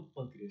ficam lá no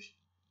pâncreas.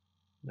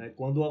 Né?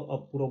 Quando,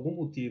 por algum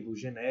motivo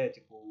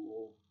genético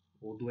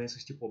ou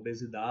doenças tipo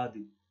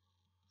obesidade,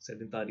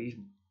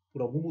 sedentarismo,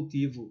 por algum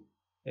motivo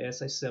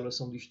essas células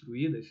são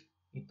destruídas,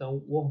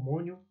 então o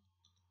hormônio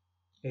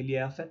ele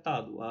é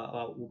afetado.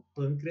 O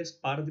pâncreas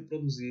para de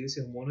produzir esse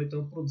hormônio,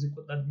 então produz em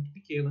quantidade muito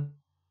pequena,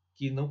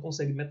 que não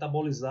consegue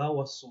metabolizar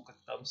o açúcar que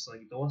está no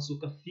sangue. Então o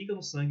açúcar fica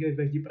no sangue ao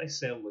invés de ir para as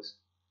células.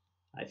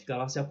 Aí fica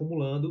lá se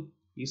acumulando,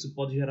 isso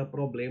pode gerar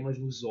problemas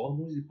nos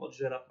órgãos e pode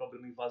gerar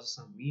problemas em vasos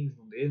sanguíneos,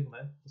 no nervo,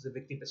 né? Você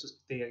vê que tem pessoas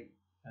que têm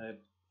a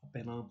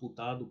perna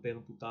amputada, o pé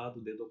amputado,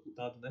 o dedo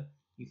amputado, né?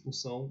 Em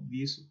função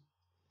disso.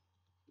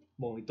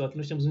 Bom, então aqui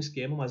nós temos um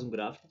esquema, mais um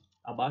gráfico.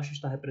 Abaixo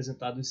está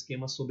representado um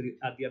esquema sobre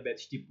a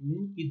diabetes tipo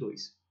 1 e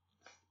 2.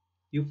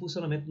 E o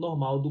funcionamento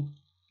normal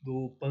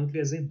do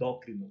pâncreas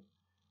endócrino,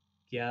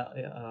 que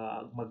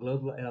uma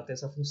glândula, ela tem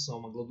essa função,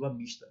 uma glândula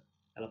mista.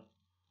 Ela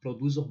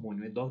produz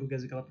hormônio. Endócrino quer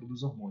dizer que ela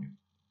produz hormônio.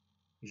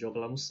 E joga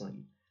lá no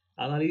sangue.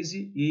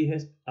 Analise e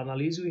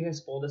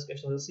responda as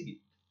questões a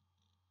seguir.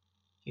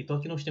 Então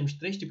aqui nós temos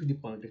 3 tipos de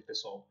pâncreas,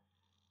 pessoal.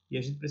 E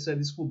a gente precisa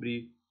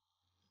descobrir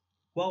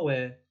qual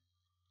é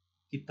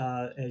que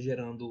está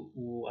gerando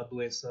a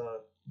doença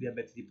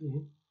diabetes tipo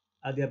 1,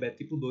 a diabetes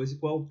tipo 2 e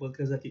qual é o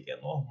pâncreas aqui que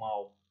é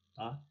normal.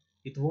 Tá?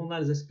 Então vamos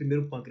analisar esse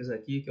primeiro pâncreas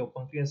aqui, que é o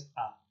pâncreas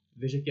A.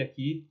 Veja que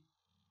aqui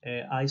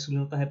a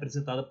insulina está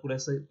representada por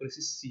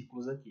esses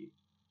círculos aqui.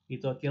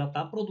 Então aqui ela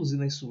está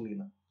produzindo a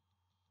insulina.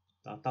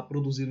 Tá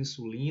produzindo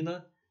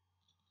insulina,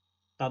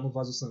 está no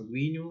vaso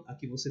sanguíneo,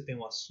 aqui você tem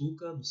o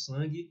açúcar no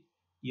sangue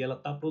e ela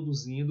está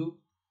produzindo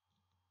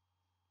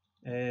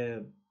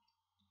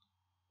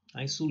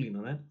a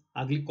insulina, né?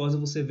 A glicose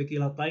você vê que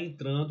ela está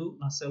entrando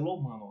na célula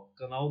humana, ó,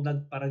 canal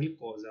para a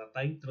glicose, ela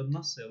está entrando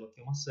na célula,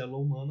 aqui é uma célula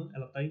humana,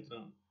 ela está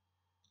entrando.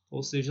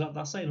 Ou seja, ela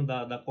está saindo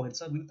da corrente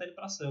sanguínea e está indo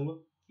para a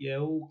célula, que é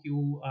o que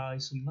a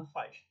insulina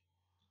faz.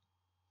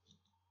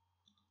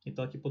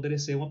 Então aqui poderia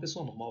ser uma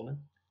pessoa normal, né?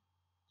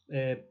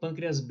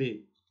 Pâncreas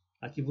B.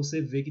 Aqui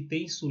você vê que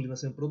tem insulina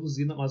sendo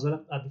produzida, mas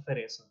olha a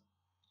diferença.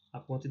 A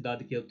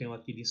quantidade que eu tenho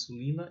aqui de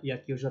insulina e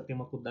aqui eu já tenho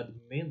uma quantidade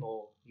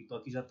menor. Então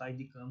aqui já está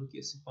indicando que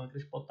esse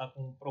pâncreas pode estar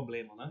com um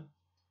problema, né?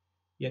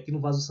 E aqui no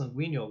vaso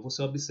sanguíneo, ó,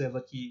 você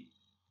observa que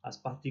as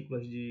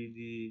partículas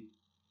de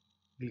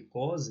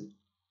glicose,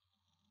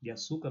 de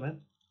açúcar, né?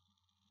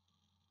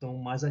 Estão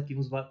mais aqui,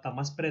 está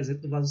mais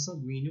presente no vaso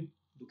sanguíneo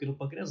do que no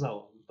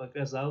pancreasal. No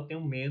pancreasal eu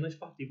tenho menos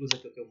partículas,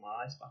 aqui eu tenho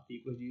mais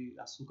partículas de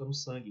açúcar no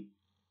sangue.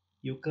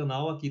 E o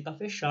canal aqui está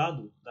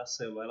fechado da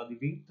célula, ela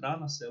devia entrar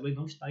na célula e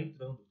não está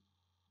entrando.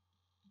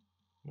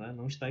 Né?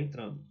 Não está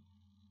entrando.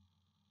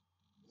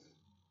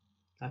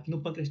 Aqui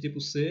no pâncreas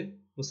tipo C,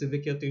 você vê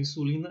que eu tenho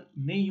insulina,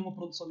 nenhuma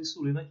produção de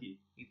insulina aqui.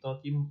 Então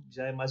aqui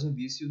já é mais um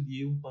indício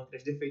de um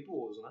pâncreas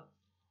defeituoso, né?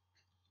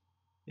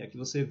 E aqui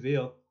você vê,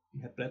 ó,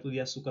 repleto de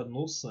açúcar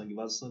no sangue,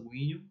 vaso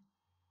sanguíneo,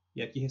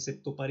 e aqui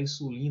receptor para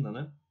insulina,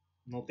 né?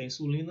 Não tem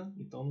insulina,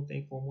 então não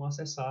tem como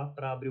acessar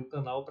para abrir o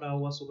canal para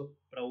o açúcar,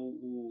 para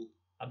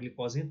a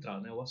glicose entrar,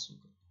 né? O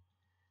açúcar.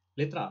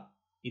 Letra A.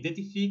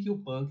 Identifique o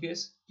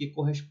pâncreas que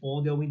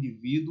corresponde ao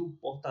indivíduo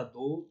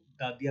portador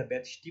da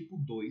diabetes tipo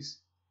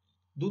 2,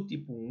 do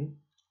tipo 1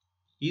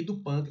 e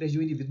do pâncreas de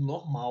um indivíduo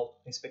normal,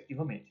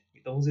 respectivamente.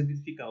 Então vamos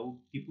identificar o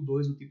tipo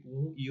 2, o tipo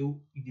 1 e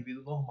o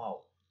indivíduo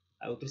normal.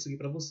 Aí eu trouxe aqui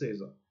para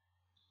vocês, ó.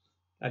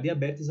 A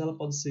diabetes ela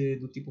pode ser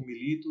do tipo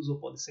mellitus ou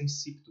pode ser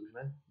insípidos,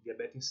 né?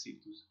 Diabetes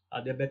insípidos.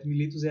 A diabetes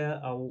mellitus é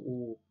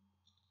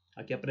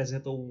a que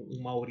apresenta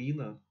uma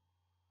urina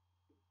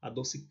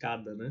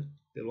adocicada, né?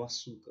 Pelo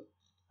açúcar.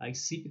 A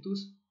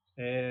insípidos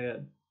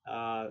é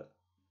a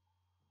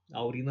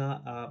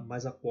urina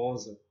mais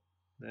aquosa,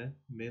 né?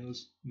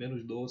 menos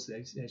doce, a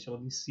gente chama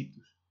de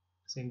insípidos,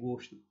 sem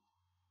gosto.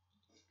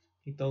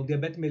 Então,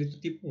 diabetes mellitus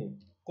tipo 1.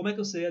 Como é que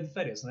eu sei a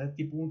diferença, né?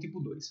 Tipo 1 e tipo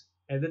 2?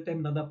 é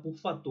determinada por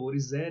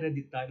fatores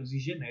hereditários e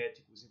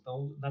genéticos.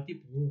 Então, na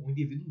tipo 1, o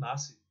indivíduo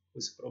nasce com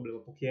esse problema,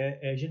 porque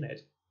é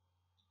genético.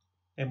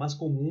 É mais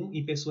comum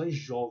em pessoas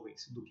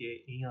jovens do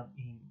que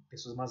em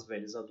pessoas mais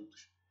velhas,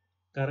 adultos.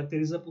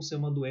 Caracteriza por ser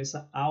uma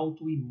doença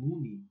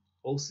autoimune,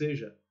 ou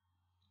seja,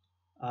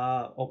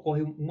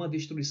 ocorre uma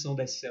destruição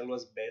das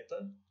células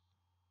beta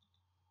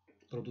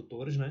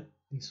produtoras, né,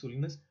 de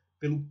insulinas,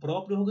 pelo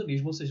próprio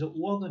organismo, ou seja,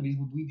 o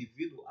organismo do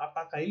indivíduo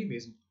ataca ele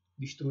mesmo,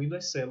 destruindo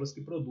as células que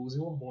produzem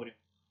o hormônio,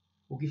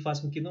 o que faz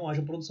com que não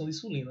haja produção de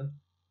insulina,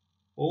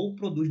 ou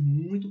produz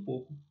muito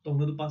pouco,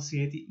 tornando o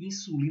paciente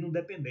insulino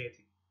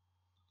dependente.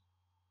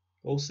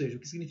 Ou seja, o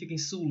que significa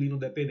insulino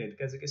dependente?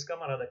 Quer dizer que esse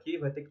camarada aqui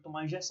vai ter que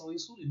tomar injeção de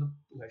insulina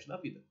o resto da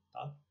vida.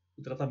 Tá?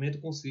 O tratamento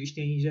consiste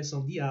em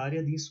injeção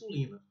diária de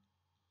insulina,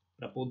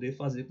 para poder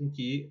fazer com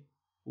que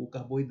o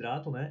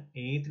carboidrato, né,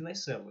 entre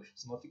nas células.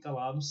 Senão fica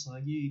lá no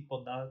sangue e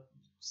pode dar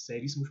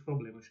seríssimos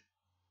problemas.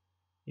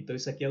 Então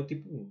isso aqui é o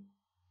tipo 1.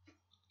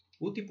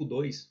 O tipo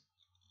 2,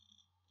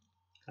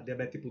 a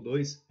diabetes tipo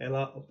 2,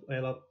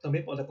 ela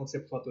também pode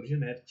acontecer por fatores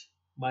genéticos,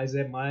 mas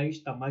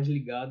está mais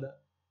ligada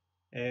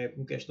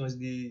com questões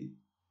de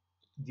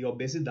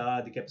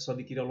obesidade que a pessoa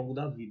adquire ao longo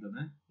da vida,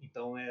 né?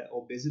 Então é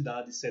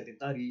obesidade,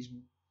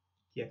 sedentarismo,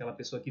 que é aquela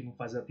pessoa que não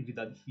faz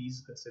atividade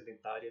física,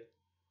 sedentária,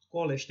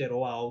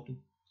 colesterol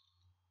alto,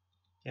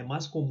 é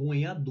mais comum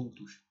em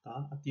adultos,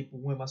 tá? A tipo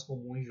 1 é mais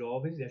comum em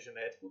jovens, e é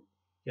genético,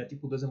 e a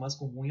tipo 2 é mais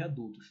comum em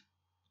adultos.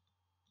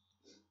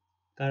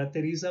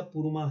 Caracteriza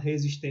por uma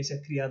resistência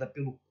criada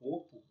pelo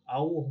corpo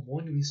ao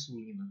hormônio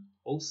insulina,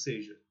 ou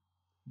seja,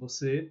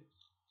 você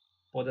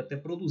pode até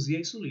produzir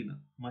a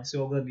insulina, mas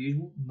seu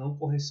organismo não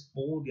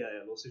corresponde a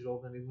ela, ou seja, o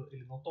organismo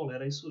ele não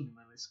tolera a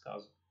insulina nesse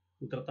caso.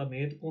 O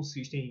tratamento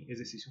consiste em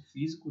exercício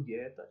físico,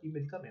 dieta e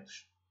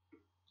medicamentos.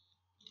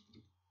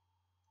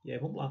 E aí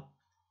vamos lá.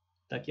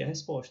 Está aqui a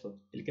resposta.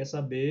 Ele quer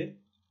saber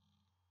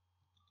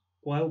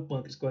qual é o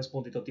pâncreas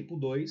correspondente ao tipo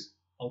 2,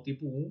 ao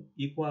tipo 1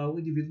 e qual é o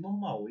indivíduo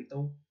normal.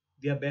 Então,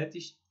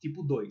 diabetes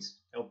tipo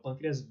 2 é o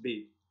pâncreas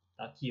B.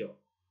 Está aqui, ó.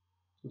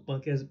 O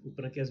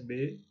pâncreas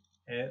B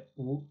é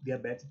o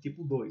diabetes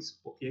tipo 2,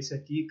 porque esse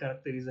aqui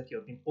caracteriza aqui,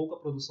 ó, tem pouca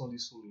produção de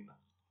insulina.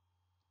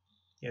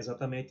 É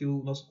exatamente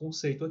o nosso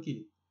conceito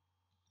aqui.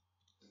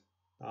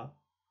 Tá?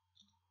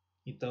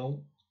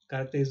 Então,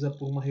 caracteriza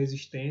por uma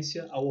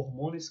resistência ao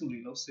hormônio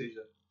insulina, ou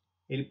seja,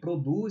 ele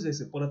produz,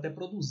 você pode até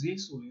produzir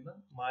insulina,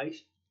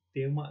 mas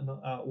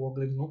o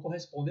organismo não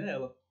corresponde a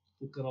ela.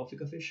 O canal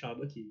fica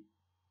fechado aqui.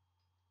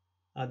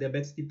 A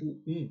diabetes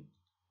tipo 1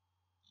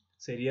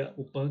 seria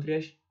o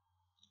pâncreas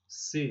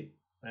C,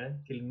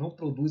 né? Que ele não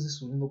produz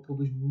insulina ou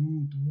produz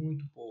muito,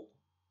 muito pouco.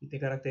 E tem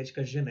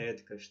características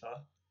genéticas,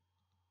 tá?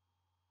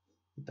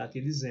 E tá aqui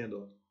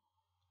dizendo, ó,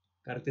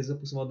 caracteriza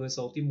por ser uma doença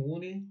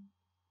autoimune,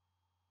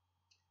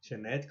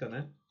 genética,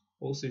 né?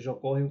 Ou seja,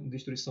 ocorre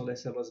destruição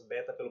das células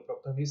beta pelo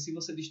próprio organismo. Se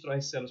você destrói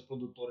as células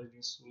produtoras de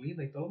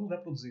insulina, então ela não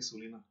vai produzir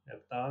insulina. Ela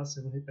está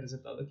sendo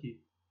representada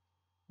aqui.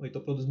 Ou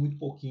então produz muito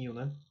pouquinho,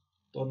 né?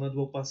 Tornando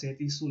o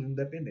paciente insulino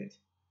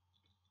dependente.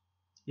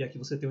 E aqui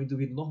você tem o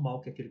indivíduo normal,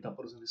 que é aquele que está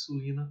produzindo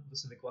insulina.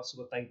 Você vê que o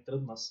açúcar está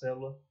entrando na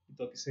célula.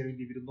 Então aqui seria o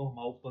indivíduo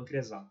normal, o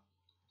pâncreas A.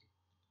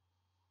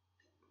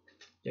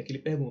 E aqui ele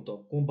pergunta, ó,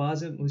 com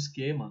base no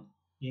esquema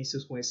e em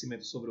seus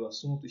conhecimentos sobre o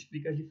assunto,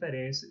 explica os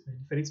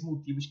diferentes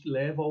motivos que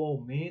levam ao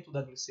aumento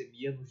da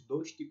glicemia nos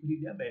dois tipos de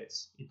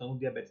diabetes. Então, o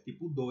diabetes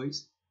tipo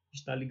 2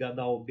 está ligado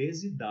à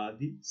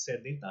obesidade,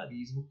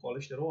 sedentarismo,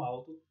 colesterol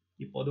alto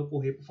e pode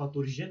ocorrer por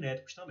fatores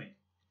genéticos também.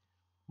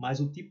 Mas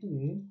o tipo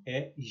 1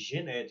 é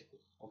genético,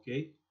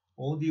 ok?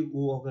 Onde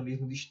o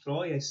organismo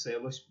destrói as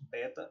células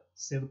beta,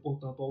 sendo,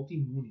 portanto,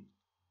 autoimune.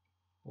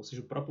 Ou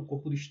seja, o próprio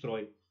corpo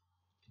destrói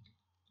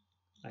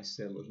as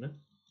células, né?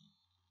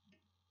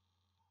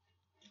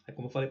 É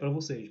como eu falei para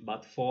vocês,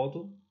 bate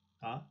foto,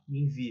 tá? E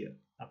envia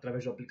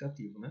através do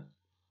aplicativo, né?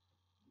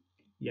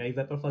 E aí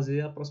vai para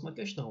fazer a próxima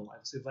questão. Aí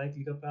você vai e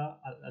clica para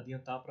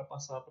adiantar para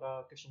passar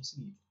para a questão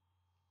seguinte.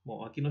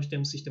 Bom, aqui nós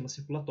temos o sistema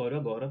circulatório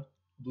agora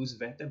dos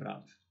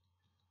vertebrados.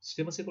 O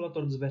sistema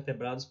circulatório dos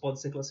vertebrados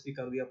pode ser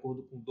classificado de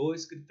acordo com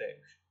dois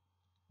critérios: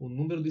 o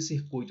número de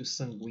circuitos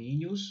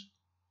sanguíneos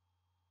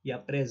e a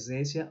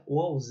presença ou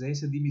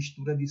ausência de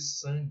mistura de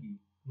sangue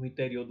no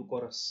interior do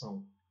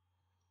coração.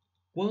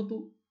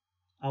 Quanto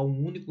a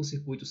um único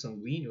circuito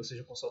sanguíneo, ou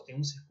seja, quando só tem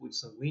um circuito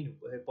sanguíneo,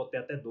 pode ter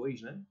até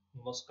dois, né?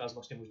 No nosso caso,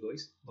 nós temos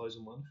dois, nós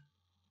humanos,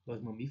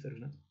 nós mamíferos,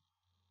 né?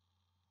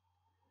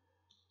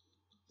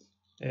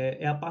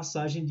 É a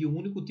passagem de um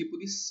único tipo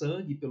de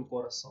sangue pelo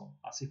coração.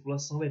 A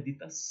circulação é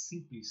dita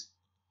simples.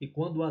 E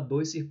quando há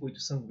dois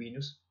circuitos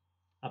sanguíneos,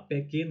 a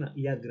pequena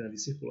e a grande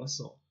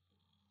circulação.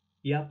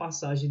 E a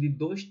passagem de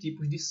dois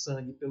tipos de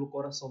sangue pelo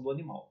coração do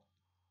animal.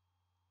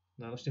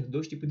 Nós temos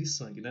dois tipos de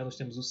sangue, né? Nós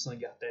temos o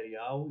sangue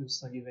arterial e o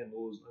sangue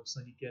venoso, né? O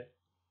sangue que é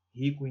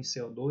rico em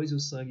CO2 e o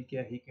sangue que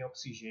é rico em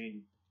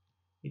oxigênio.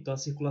 Então a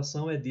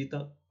circulação é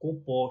dita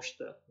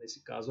composta,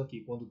 nesse caso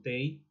aqui, quando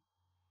tem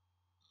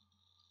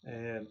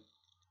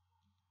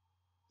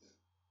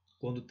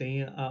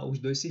os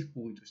dois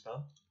circuitos,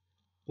 tá?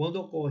 Quando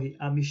ocorre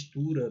a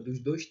mistura dos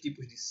dois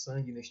tipos de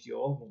sangue neste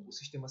órgão, o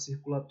sistema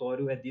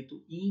circulatório é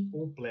dito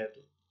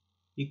incompleto.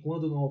 E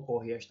quando não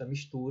ocorre esta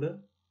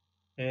mistura,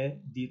 é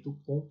dito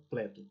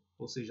completo.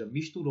 Ou seja,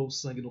 misturou o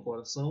sangue no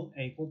coração,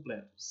 é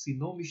incompleto. Se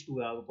não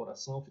misturar no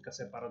coração, fica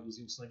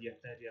separadozinho o sangue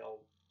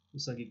arterial, o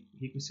sangue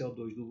rico em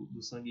CO2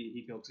 do sangue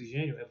rico em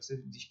oxigênio, aí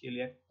você diz que ele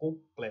é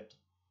completo.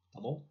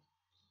 Tá bom?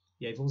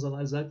 E aí vamos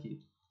analisar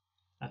aqui.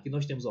 Aqui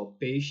nós temos o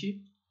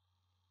peixe.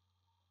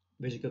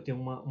 Veja que eu tenho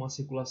uma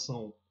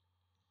circulação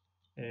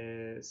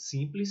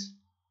simples,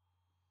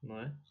 não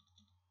é?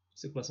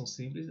 Circulação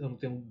simples, eu não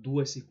tenho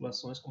duas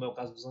circulações, como é o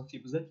caso dos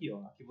anfíbios aqui.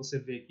 Ó. Aqui você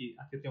vê que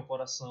aqui eu tenho o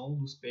coração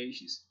dos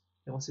peixes,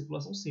 é uma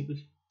circulação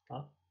simples.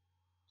 Tá?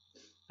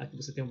 Aqui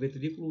você tem o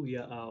ventrículo e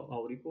a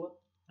aurícula,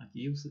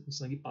 aqui o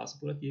sangue passa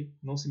por aqui,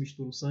 não se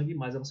mistura o sangue,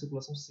 mas é uma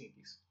circulação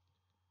simples.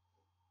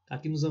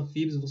 Aqui nos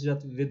anfíbios você já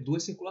vê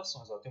duas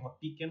circulações, ó. Tem uma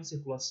pequena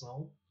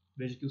circulação,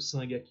 veja que o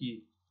sangue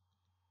aqui,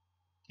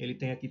 ele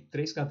tem aqui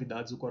 3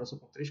 cavidades, o coração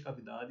com 3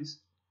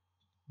 cavidades,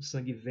 o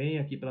sangue vem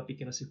aqui pela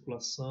pequena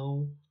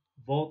circulação,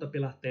 volta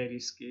pela artéria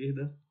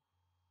esquerda,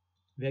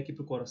 vem aqui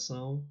para o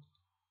coração,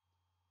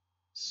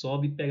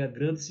 sobe, pega a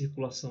grande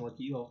circulação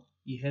aqui, ó,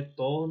 e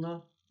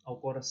retorna ao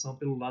coração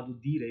pelo lado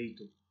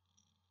direito.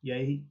 E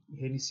aí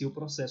reinicia o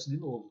processo de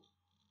novo.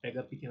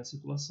 Pega a pequena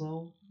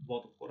circulação,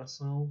 volta para o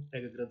coração,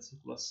 pega a grande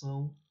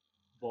circulação,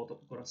 volta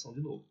para o coração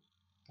de novo.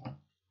 Tá?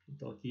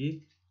 Então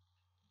aqui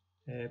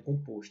é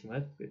composto,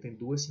 né? Porque tem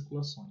duas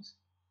circulações.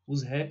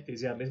 Os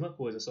répteis é a mesma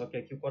coisa, só que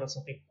aqui o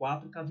coração tem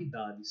 4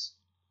 cavidades.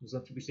 Os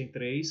anfíbios tem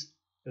 3.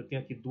 Eu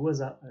tenho aqui dois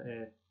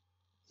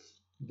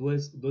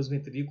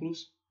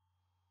ventrículos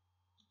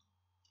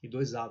e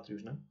 2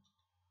 átrios, né?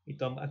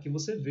 Então aqui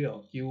você vê,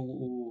 ó, que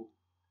o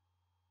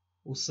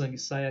sangue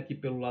sai aqui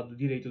pelo lado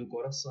direito do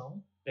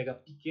coração, pega a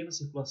pequena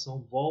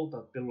circulação, volta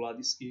pelo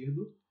lado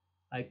esquerdo,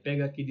 aí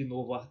pega aqui de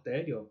novo a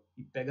artéria, ó,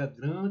 e pega a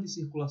grande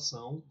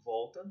circulação,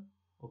 volta,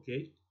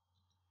 ok?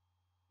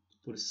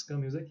 Por esses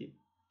caminhos aqui.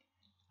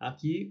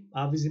 Aqui,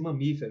 aves e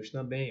mamíferos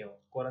também, ó,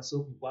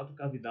 coração com 4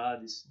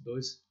 cavidades,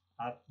 2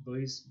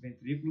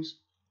 ventrículos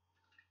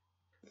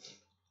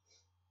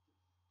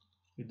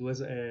e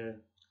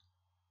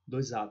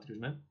 2 átrios,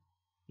 né?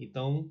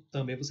 Então,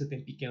 também você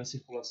tem pequena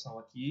circulação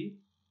aqui,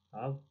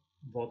 tá?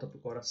 Volta para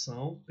o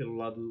coração pelo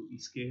lado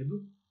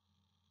esquerdo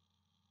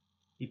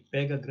e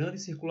pega grande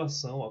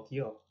circulação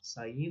aqui, ó,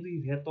 saindo e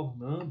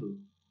retornando,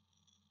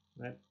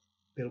 né,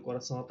 pelo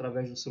coração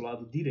através do seu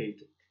lado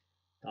direito,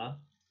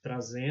 tá?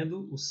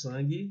 Trazendo o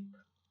sangue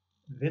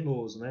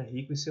venoso, né,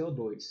 rico em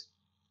CO2.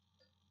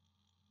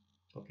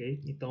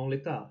 Ok? Então,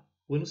 letra A.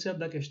 O enunciado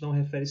da questão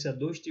refere-se a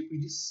 2 tipos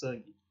de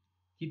sangue.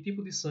 Que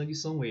tipo de sangue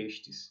são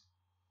estes?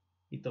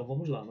 Então,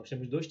 vamos lá. Nós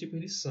temos 2 tipos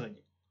de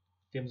sangue.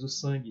 Temos o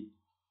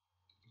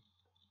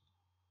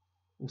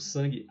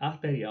sangue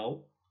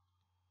arterial,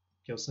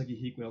 que é o sangue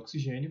rico em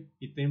oxigênio,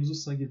 e temos o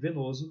sangue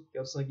venoso, que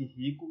é o sangue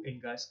rico em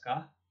gás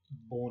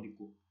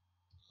carbônico.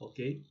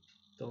 Ok?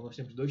 Então, nós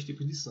temos 2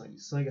 tipos de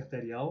sangue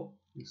arterial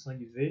e o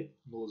sangue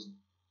venoso.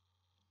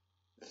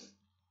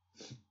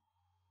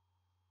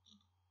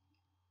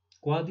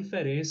 Qual a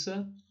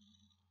diferença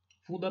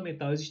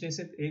fundamental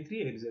existente entre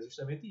eles? É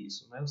justamente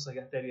isso, né? O sangue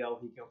arterial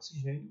rico em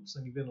oxigênio, o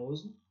sangue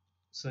venoso,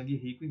 o sangue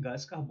rico em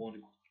gás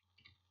carbônico.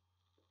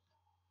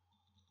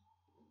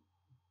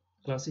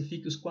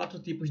 Classifique os 4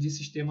 tipos de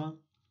sistemas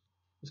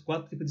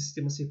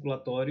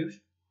circulatórios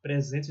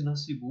presentes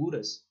nas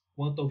figuras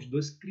quanto aos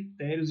 2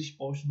 critérios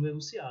expostos no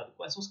enunciado.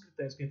 Quais são os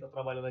critérios que a gente está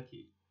trabalhando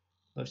aqui?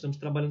 Nós estamos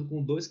trabalhando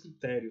com 2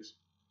 critérios.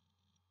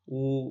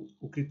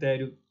 O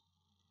critério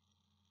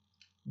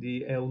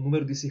é o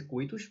número de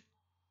circuitos,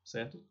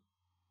 certo?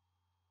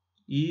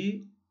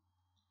 E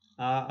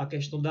a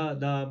questão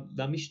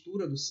da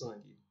mistura do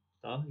sangue,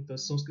 tá? Então,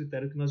 esses são os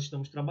critérios que nós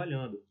estamos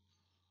trabalhando.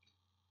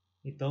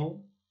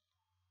 Então,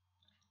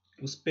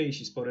 os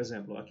peixes, por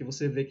exemplo, aqui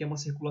você vê que é uma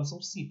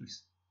circulação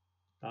simples,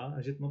 tá?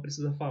 A gente não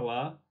precisa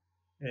falar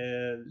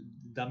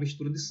da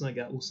mistura de sangue,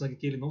 o sangue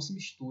que ele não se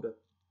mistura,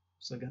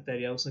 o sangue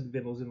arterial e o sangue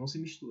venoso ele não se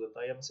mistura,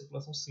 tá? E é uma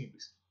circulação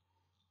simples.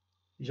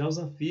 Já os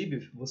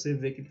anfíbios, você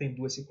vê que tem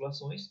 2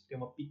 circulações, tem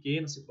uma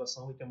pequena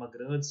circulação e tem uma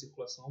grande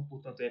circulação,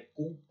 portanto é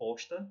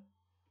composta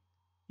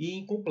e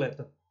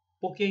incompleta.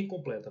 Por que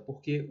incompleta?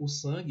 Porque o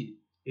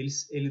sangue,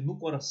 ele no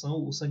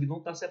coração, o sangue não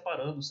está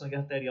separando o sangue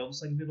arterial do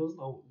sangue venoso,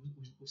 não.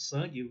 O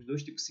sangue, os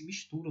 2 tipos se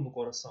misturam no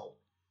coração.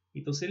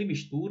 Então, se ele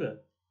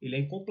mistura, ele é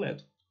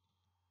incompleto.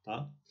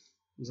 Tá?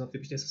 Os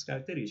anfíbios têm essas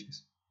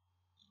características.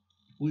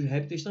 Os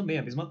répteis também,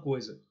 a mesma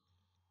coisa.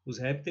 Os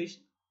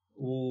répteis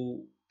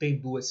tem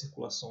 2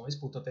 circulações,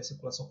 portanto é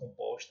circulação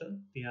composta,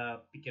 tem a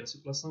pequena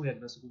circulação e a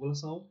grande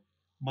circulação,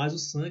 mas o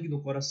sangue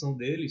no coração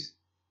deles,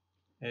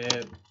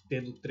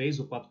 tendo 3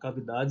 ou 4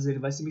 cavidades, ele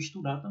vai se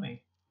misturar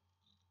também.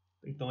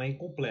 Então é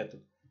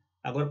incompleto.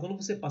 Agora, quando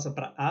você passa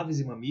para aves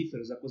e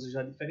mamíferos, a coisa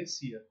já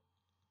diferencia.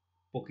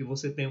 Porque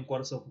você tem um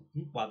coração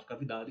com 4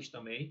 cavidades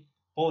também,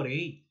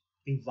 porém,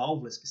 tem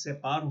válvulas que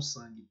separam o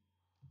sangue.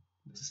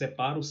 Você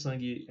separa o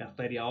sangue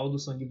arterial do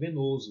sangue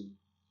venoso.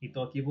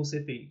 Então aqui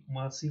você tem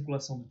uma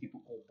circulação do tipo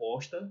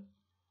composta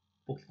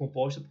porque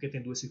composta, porque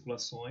tem duas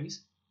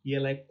circulações, e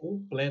ela é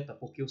completa,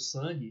 porque o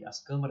sangue, as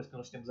câmaras que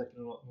nós temos aqui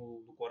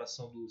no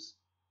coração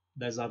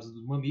das aves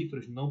dos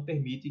mamíferos, não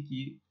permite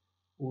que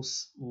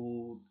os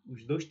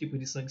dois tipos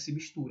de sangue se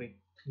misturem.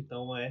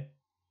 Então é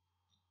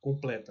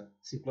completa,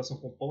 circulação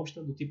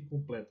composta do tipo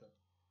completa,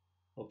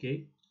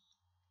 ok?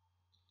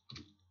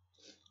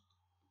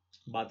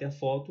 Bate a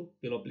foto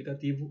pelo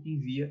aplicativo,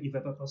 envia e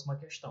vai para a próxima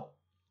questão.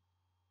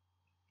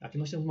 Aqui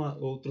nós temos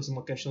eu trouxe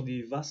uma questão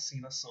de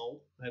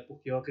vacinação, né,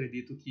 porque eu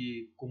acredito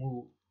que,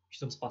 como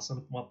estamos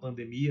passando por uma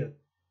pandemia,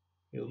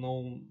 eu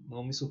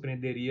não me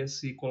surpreenderia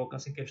se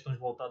colocassem questões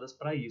voltadas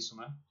para isso,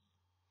 né?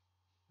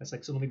 Essa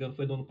aqui, se eu não me engano,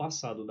 foi do ano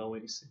passado, da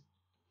ONC.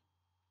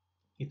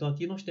 Então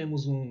aqui nós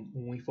temos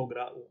um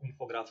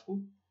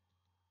infográfico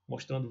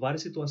mostrando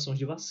várias situações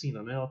de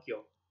vacina, né? Aqui,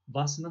 ó,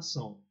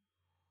 vacinação.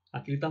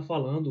 Aqui ele está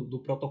falando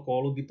do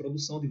protocolo de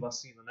produção de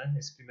vacina, né?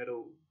 Esse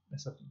primeiro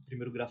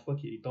gráfico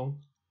aqui. Então,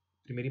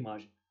 primeira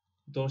imagem.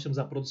 Então nós temos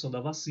a produção da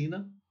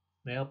vacina,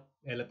 né?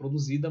 Ela é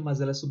produzida, mas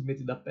ela é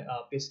submetida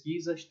a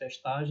pesquisas,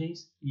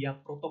 testagens e a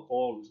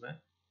protocolos, né?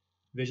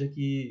 Veja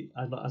que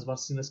as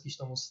vacinas que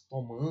estamos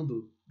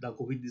tomando da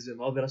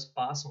Covid-19, elas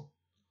passam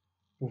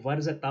por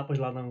várias etapas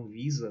lá na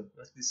Anvisa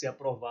antes de ser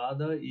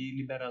aprovada e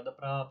liberada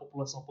para a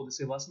população poder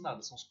ser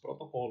vacinada. São os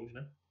protocolos,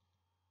 né?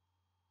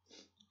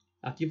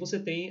 Aqui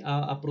você tem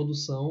a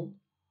produção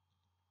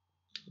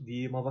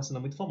de uma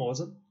vacina muito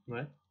famosa,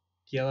 né?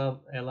 Que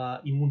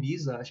ela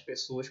imuniza as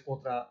pessoas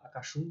contra a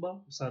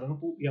cachumba, o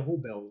sarampo e a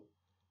rubéola.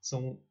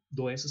 São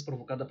doenças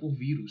provocadas por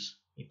vírus.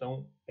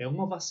 Então, é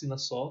uma vacina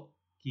só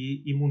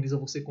que imuniza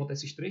você contra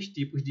esses três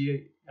tipos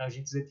de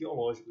agentes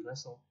etiológicos, né?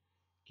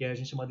 Que a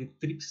gente chama de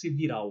tríplice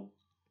viral,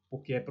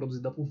 porque é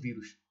produzida por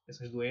vírus.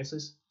 Essas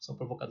doenças são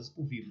provocadas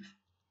por vírus.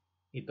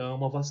 Então, é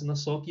uma vacina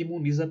só que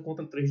imuniza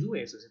contra três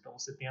doenças. Então,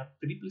 você tem a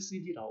tríplice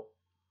viral.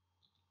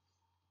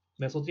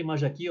 Nessa outra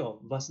imagem aqui, ó,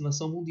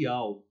 vacinação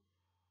mundial.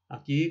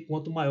 Aqui,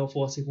 quanto maior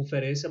for a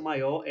circunferência,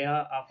 maior é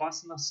a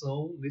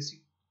vacinação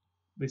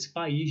nesse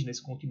país,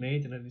 nesse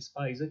continente, né, nesse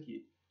país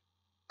aqui.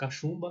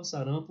 Cachumba,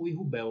 sarampo e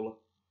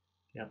rubéola,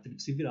 que é a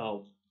tríplice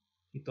viral.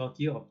 Então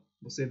aqui, ó,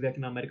 você vê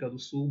aqui na América do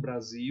Sul,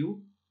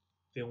 Brasil,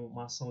 tem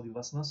uma ação de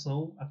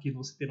vacinação. Aqui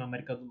você tem na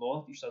América do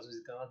Norte, Estados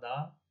Unidos e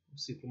Canadá, um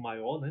ciclo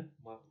maior, né?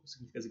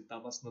 Significa dizer que está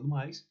vacinando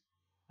mais.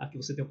 Aqui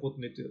você tem o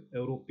continente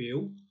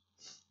europeu,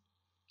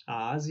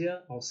 a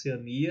Ásia, a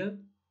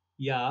Oceania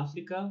e a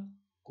África.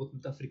 O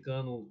continente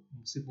africano,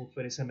 uma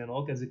circunferência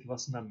menor, quer dizer que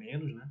vacina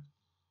menos, né?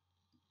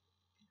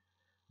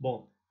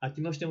 Bom,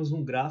 aqui nós temos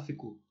um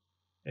gráfico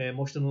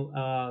mostrando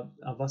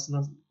a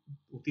vacinação.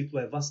 O título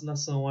é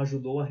Vacinação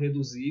ajudou a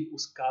reduzir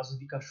os casos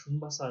de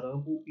cachumba,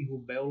 sarampo e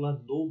rubéola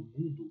no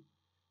mundo.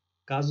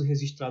 Caso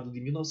registrado de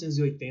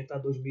 1980 a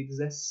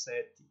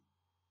 2017.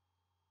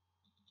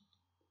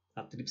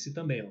 A tríplice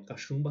também, ó,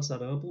 cachumba,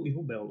 sarampo e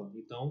rubéola.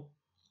 Então,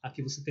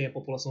 aqui você tem a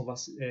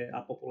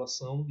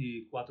população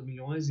de 4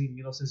 milhões e em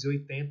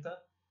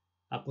 1980,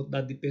 a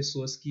quantidade de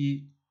pessoas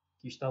que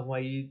estavam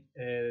aí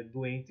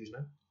doentes,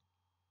 né?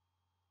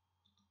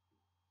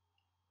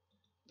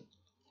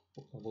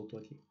 Opa, voltou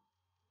aqui.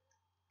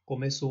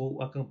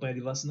 Começou a campanha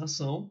de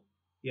vacinação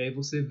e aí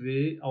você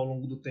vê ao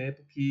longo do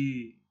tempo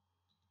que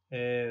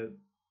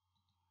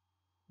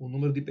o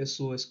número de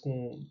pessoas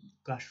com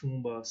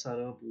cachumba,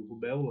 sarampo,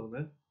 rubéola,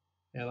 né?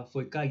 Ela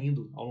foi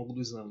caindo ao longo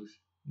dos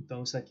anos.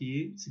 Então isso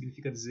aqui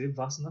significa dizer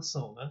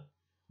vacinação, né?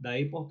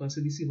 Daí a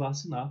importância de se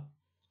vacinar.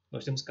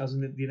 Nós temos casos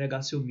de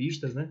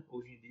negacionistas, né?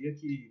 Hoje em dia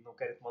que não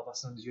querem tomar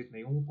vacina de jeito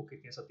nenhum porque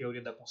tem essa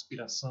teoria da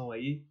conspiração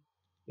aí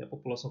e a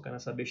população cai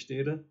nessa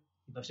besteira.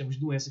 E nós temos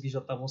doenças que já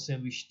estavam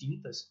sendo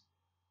extintas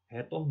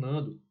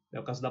retornando. É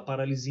o caso da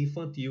paralisia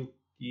infantil,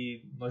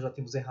 que nós já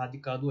temos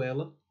erradicado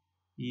ela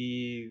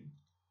e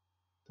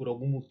por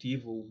algum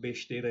motivo,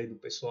 besteira aí do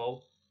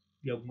pessoal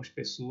e algumas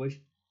pessoas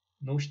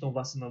não estão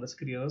vacinando as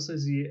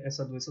crianças e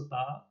essa doença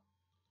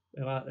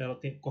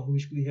corre o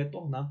risco de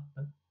retornar,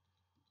 né?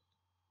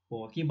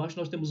 Bom, aqui embaixo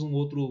nós temos um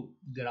outro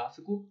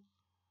gráfico,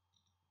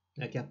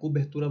 que é a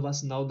cobertura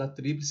vacinal da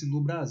tríplice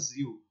no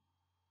Brasil.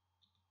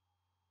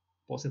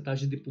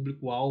 Porcentagem de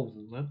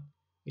público-alvo, né?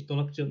 Então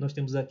nós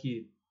temos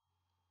aqui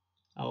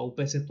o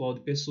percentual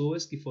de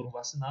pessoas que foram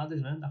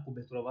vacinadas, né, na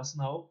cobertura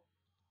vacinal,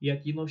 e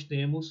aqui nós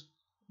temos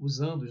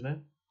os anos,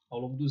 né, ao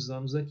longo dos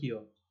anos aqui,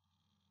 ó.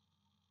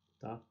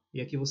 Tá? E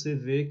aqui você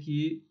vê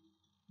que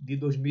de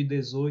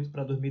 2018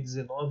 para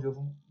 2019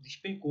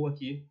 despencou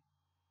aqui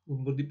o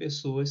número de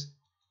pessoas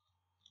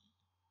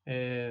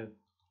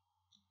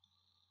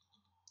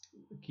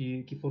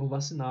que foram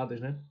vacinadas,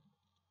 né?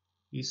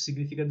 Isso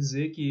significa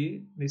dizer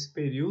que nesse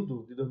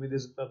período de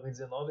 2018 para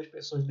 2019 as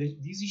pessoas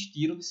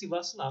desistiram de se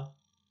vacinar.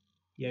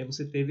 E aí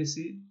você teve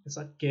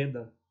essa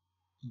queda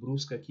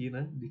brusca aqui,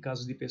 né, de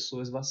casos de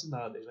pessoas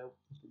vacinadas, né, o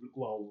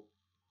público-alvo.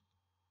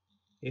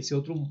 Esse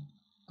outro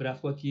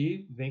gráfico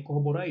aqui vem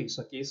corroborar isso.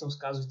 Aqui são os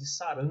casos de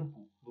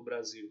sarampo no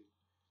Brasil.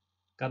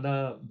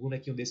 Cada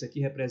bonequinho desse aqui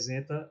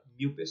representa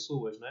 1000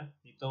 pessoas, né?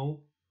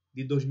 Então,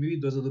 de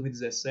 2002 a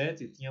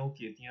 2017, tinha o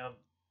quê? Tinha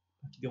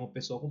aqui deu uma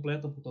pessoa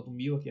completa, portanto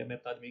 1.000, aqui é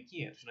metade de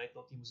 1.500, né?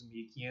 Então temos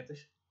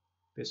 1.500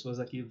 pessoas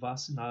aqui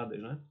vacinadas,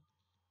 né?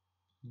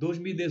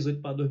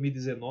 2018 para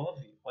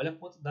 2019, olha a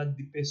quantidade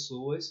de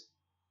pessoas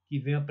que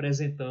vem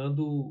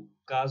apresentando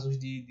casos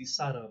de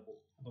sarampo.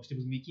 Nós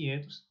temos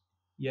 1.500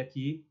 e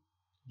aqui,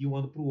 de um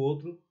ano para o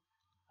outro,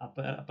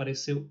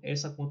 apareceu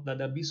essa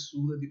quantidade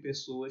absurda de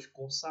pessoas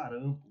com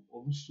sarampo,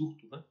 ou um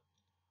surto, né?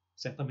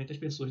 Certamente as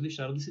pessoas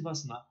deixaram de se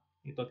vacinar.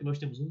 Então aqui nós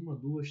temos 1,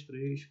 2,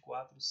 3,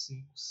 4,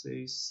 5,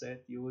 6,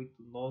 7,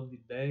 8, 9,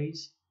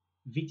 10,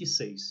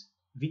 26.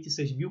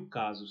 26 mil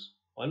casos.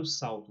 Olha o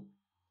salto.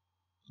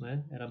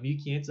 Né? Era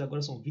 1.500,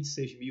 agora são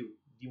 26 mil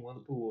de um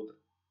ano para o outro.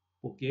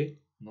 Porque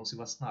não se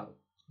vacinaram.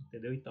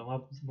 Entendeu?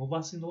 Então não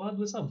vacinou, a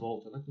doença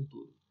volta, né? Com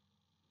tudo.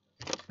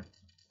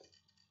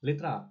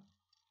 Letra A.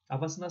 A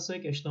vacinação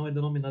em questão é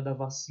denominada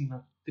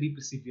vacina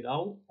tríplice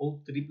viral ou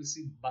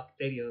tríplice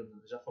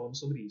bacteriana. Já falamos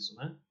sobre isso,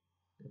 né?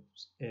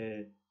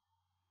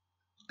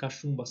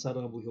 Cachumba,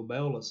 sarampo e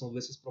rubéola são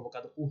doenças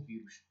provocadas por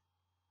vírus.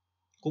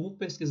 Como o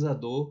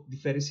pesquisador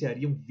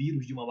diferenciaria um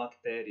vírus de uma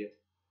bactéria?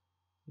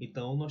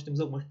 Então, nós temos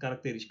algumas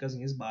características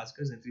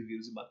básicas entre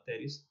vírus e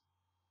bactérias,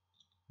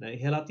 né? E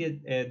relata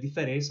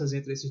diferenças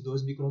entre esses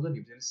dois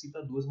micro-organismos. Ele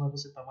cita duas, mas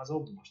você citar mais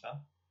algumas,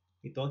 tá?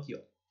 Então, aqui,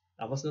 ó,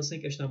 a vacinação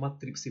em questão é uma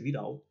tríplice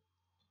viral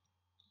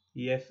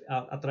e é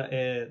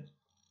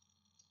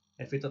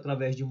feito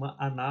através de uma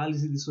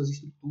análise de suas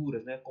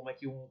estruturas, né? Como é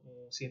que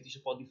um cientista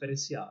pode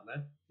diferenciar,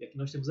 né? E aqui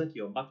nós temos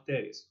aqui, ó,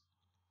 bactérias.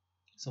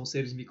 São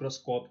seres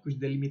microscópicos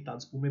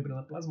delimitados por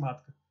membrana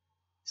plasmática.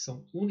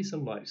 São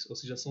unicelulares, ou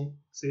seja, são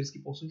seres que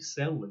possuem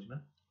células,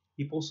 né?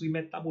 E possuem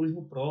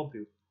metabolismo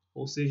próprio,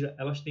 ou seja,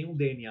 elas têm um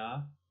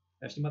DNA,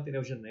 elas têm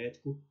material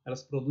genético,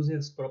 elas produzem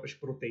as próprias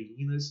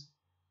proteínas,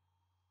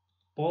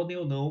 podem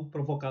ou não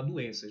provocar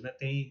doenças, né?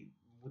 Tem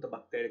muita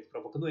bactéria que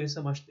provoca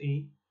doença, mas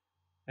tem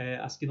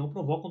as que não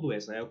provocam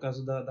doença. É o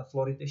caso da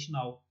flora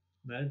intestinal,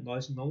 né?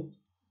 Nós não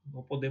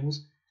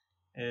podemos,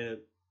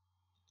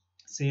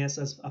 sem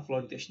a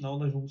flora intestinal,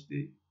 nós vamos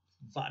ter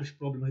vários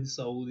problemas de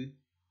saúde.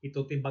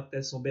 Então tem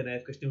bactérias que são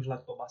benéficas, tem os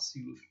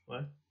lactobacilos, não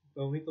é?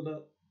 Então nem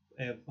toda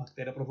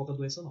bactéria provoca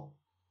doença, não.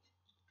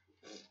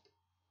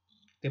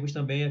 Temos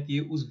também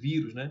aqui os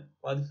vírus, né?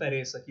 Qual a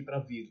diferença aqui para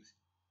vírus?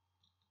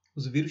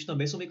 Os vírus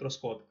também são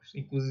microscópicos,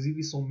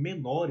 inclusive são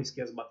menores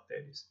que as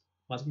bactérias,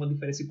 mas com uma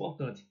diferença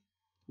importante.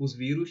 Os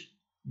vírus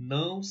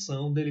não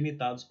são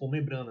delimitados por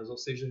membranas, ou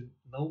seja,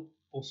 não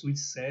possuem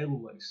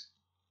células,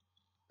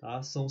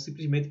 tá? São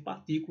simplesmente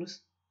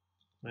partículas,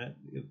 né?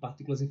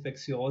 Partículas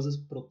infecciosas,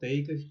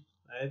 proteicas,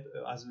 né?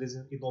 Às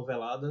vezes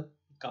enovelada,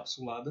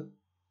 encapsulada,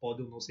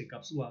 pode ou não ser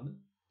encapsulada,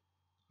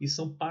 e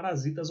são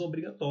parasitas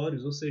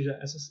obrigatórios, ou seja,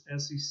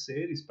 esses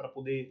seres, para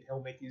poder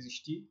realmente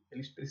existir,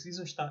 eles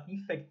precisam estar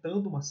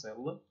infectando uma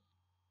célula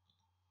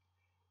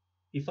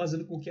e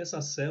fazendo com que essa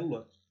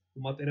célula,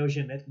 o material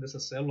genético dessa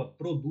célula,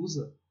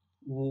 produza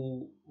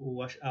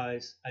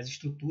as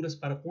estruturas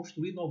para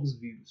construir novos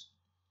vírus.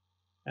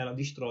 Ela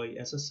destrói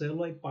essa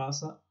célula e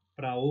passa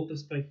para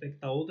outras, para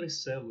infectar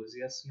outras células,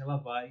 e assim ela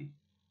vai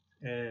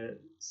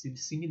se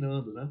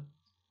disseminando, né?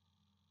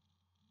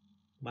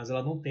 Mas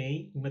ela não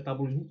tem um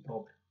metabolismo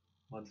próprio.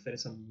 Uma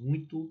diferença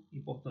muito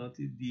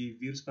importante de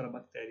vírus para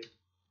bactéria.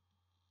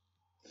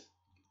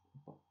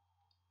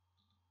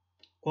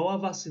 Qual a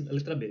vacina?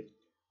 Letra B.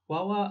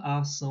 Qual a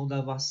ação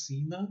da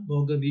vacina no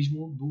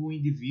organismo do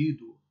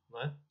indivíduo,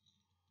 né?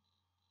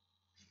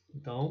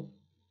 Então,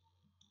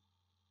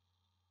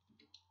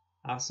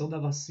 a ação da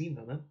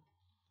vacina, né?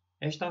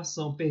 Esta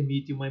ação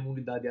permite uma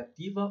imunidade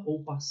ativa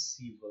ou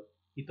passiva?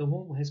 Então,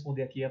 vamos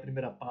responder aqui a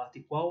primeira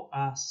parte. Qual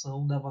a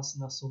ação da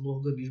vacinação no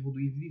organismo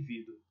do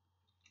indivíduo?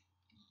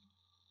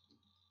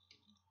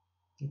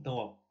 Então,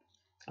 ó,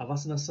 a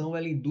vacinação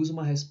ela induz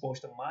uma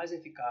resposta mais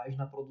eficaz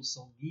na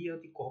produção de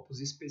anticorpos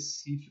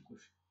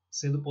específicos,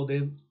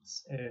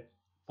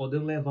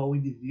 podendo levar o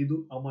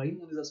indivíduo a uma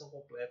imunização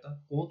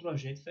completa contra o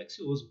agente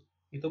infeccioso.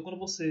 Então,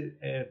 quando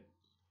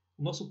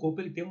o nosso corpo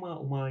ele tem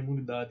uma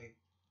imunidade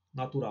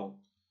natural,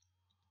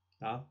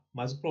 tá?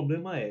 Mas o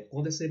problema é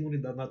quando essa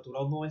imunidade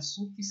natural não é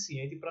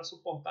suficiente para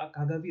suportar a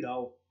carga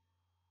viral.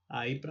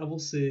 Aí, para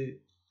você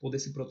poder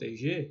se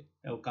proteger,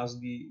 é o caso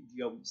de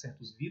alguns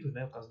certos vírus,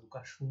 né? O caso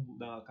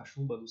da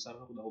cachumba, do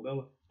sarampo, da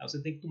rubéola, aí você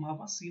tem que tomar a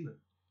vacina,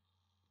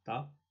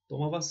 tá?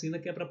 Toma a vacina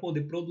que é para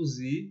poder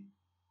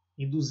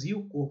induzir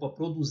o corpo a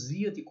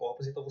produzir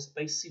anticorpos. Então você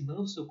está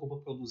ensinando o seu corpo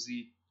a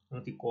produzir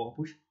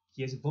anticorpos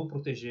que eles vão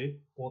proteger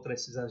contra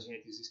esses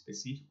agentes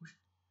específicos,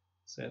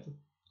 certo?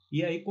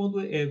 E aí quando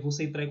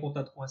você entrar em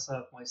contato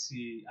com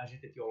esse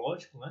agente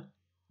etiológico, né?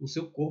 O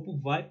seu corpo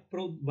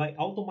vai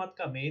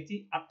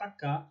automaticamente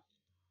atacar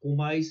com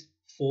mais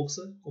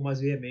força, com mais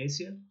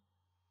veemência,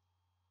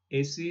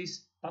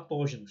 esses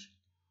patógenos,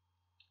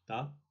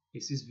 tá?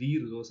 Esses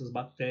vírus ou essas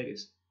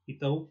bactérias.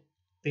 Então,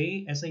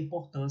 tem essa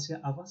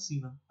importância a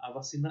vacina. A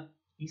vacina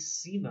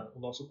ensina o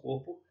nosso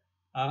corpo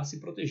a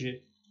se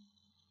proteger,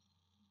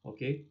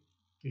 ok?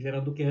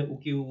 Gerando o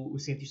que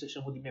os cientistas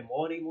chamam de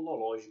memória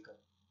imunológica.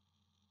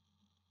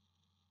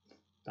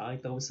 Tá?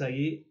 Então, isso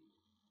aí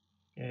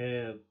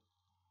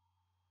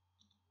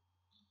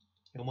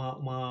É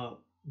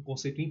um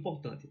conceito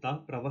importante, tá?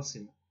 Para a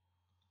vacina.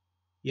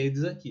 E aí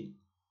diz aqui,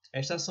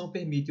 esta ação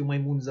permite uma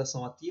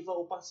imunização ativa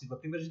ou passiva.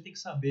 Primeiro a gente tem que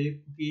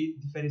saber o que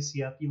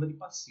diferencia ativa de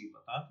passiva,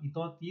 tá?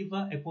 Então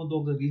ativa é quando o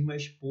organismo é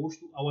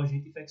exposto ao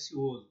agente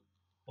infeccioso,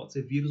 pode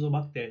ser vírus ou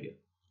bactéria,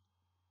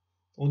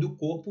 onde o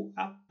corpo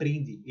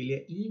aprende, ele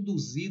é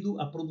induzido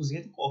a produzir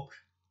anticorpos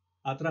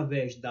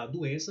através da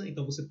doença.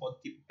 Então você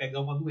pode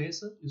pegar uma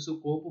doença e o seu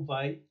corpo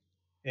vai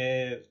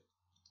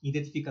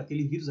identificar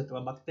aquele vírus,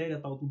 aquela bactéria,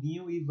 tal,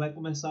 tudinho, e vai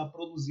começar a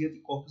produzir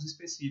anticorpos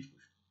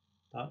específicos,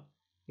 tá?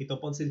 Então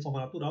pode ser de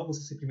forma natural,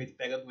 você simplesmente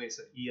pega a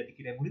doença e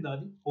adquire a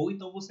imunidade, ou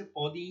então você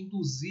pode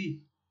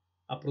induzir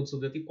a produção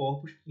de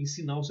anticorpos,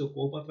 ensinar o seu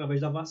corpo através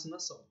da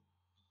vacinação.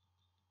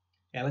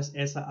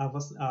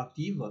 A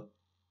ativa,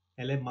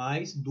 ela é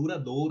mais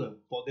duradoura,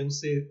 podendo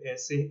ser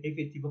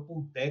efetiva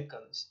por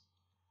décadas.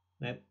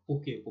 Né?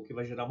 Por quê? Porque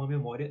vai gerar uma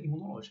memória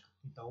imunológica.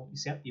 Então,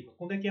 isso é ativa.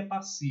 Quando é que é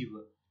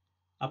passiva?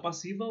 A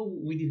passiva,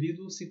 o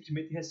indivíduo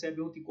simplesmente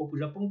recebe o anticorpo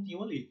já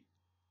prontinho ali.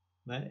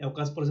 Né? É o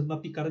caso, por exemplo, da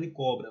picada de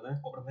cobra, né?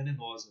 Cobra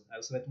venenosa.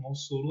 Aí você vai tomar um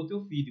soro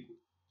antiofídico.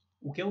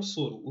 O que é o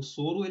soro? O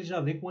soro ele já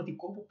vem com o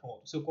anticorpo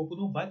pronto. O seu corpo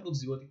não vai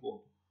produzir o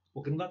anticorpo,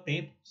 porque não dá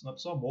tempo, senão a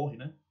pessoa morre,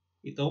 né?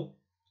 Então,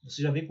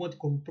 você já vem com o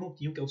anticorpo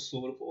prontinho, que é o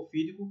soro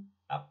ofídico,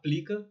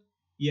 aplica,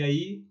 e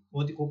aí o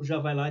anticorpo já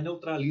vai lá e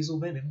neutraliza o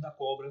veneno da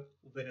cobra,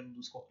 o veneno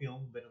do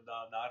escorpião, o veneno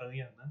da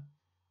aranha, né?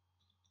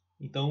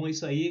 Então,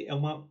 isso aí é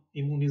uma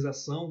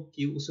imunização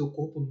que o seu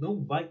corpo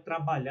não vai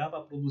trabalhar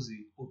para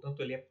produzir.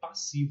 Portanto, ele é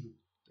passivo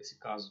nesse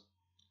caso.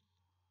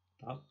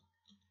 Tá?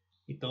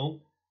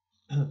 Então,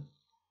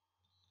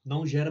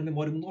 não gera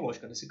memória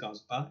imunológica nesse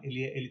caso. Tá?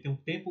 Ele tem um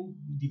tempo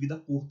de vida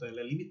curta, ele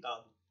é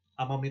limitado.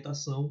 A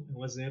amamentação é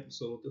um exemplo,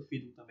 sou teu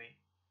filho também.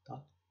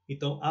 Tá?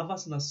 Então, a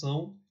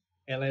vacinação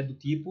ela é do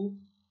tipo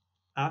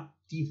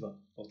ativa,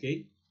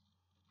 ok?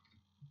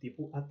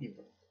 Tipo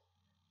ativa.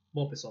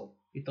 Bom, pessoal,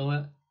 então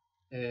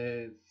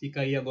fica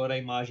aí agora a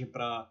imagem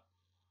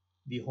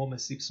de Homer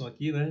Simpson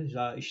aqui, né?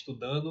 Já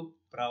estudando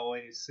para a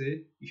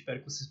ONC. Espero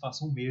que vocês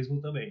façam o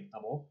mesmo também, tá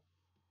bom?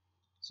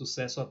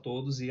 Sucesso a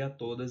todos e a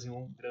todas e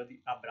um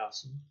grande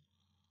abraço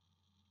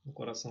no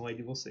coração aí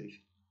de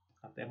vocês.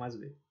 Até mais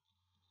ver.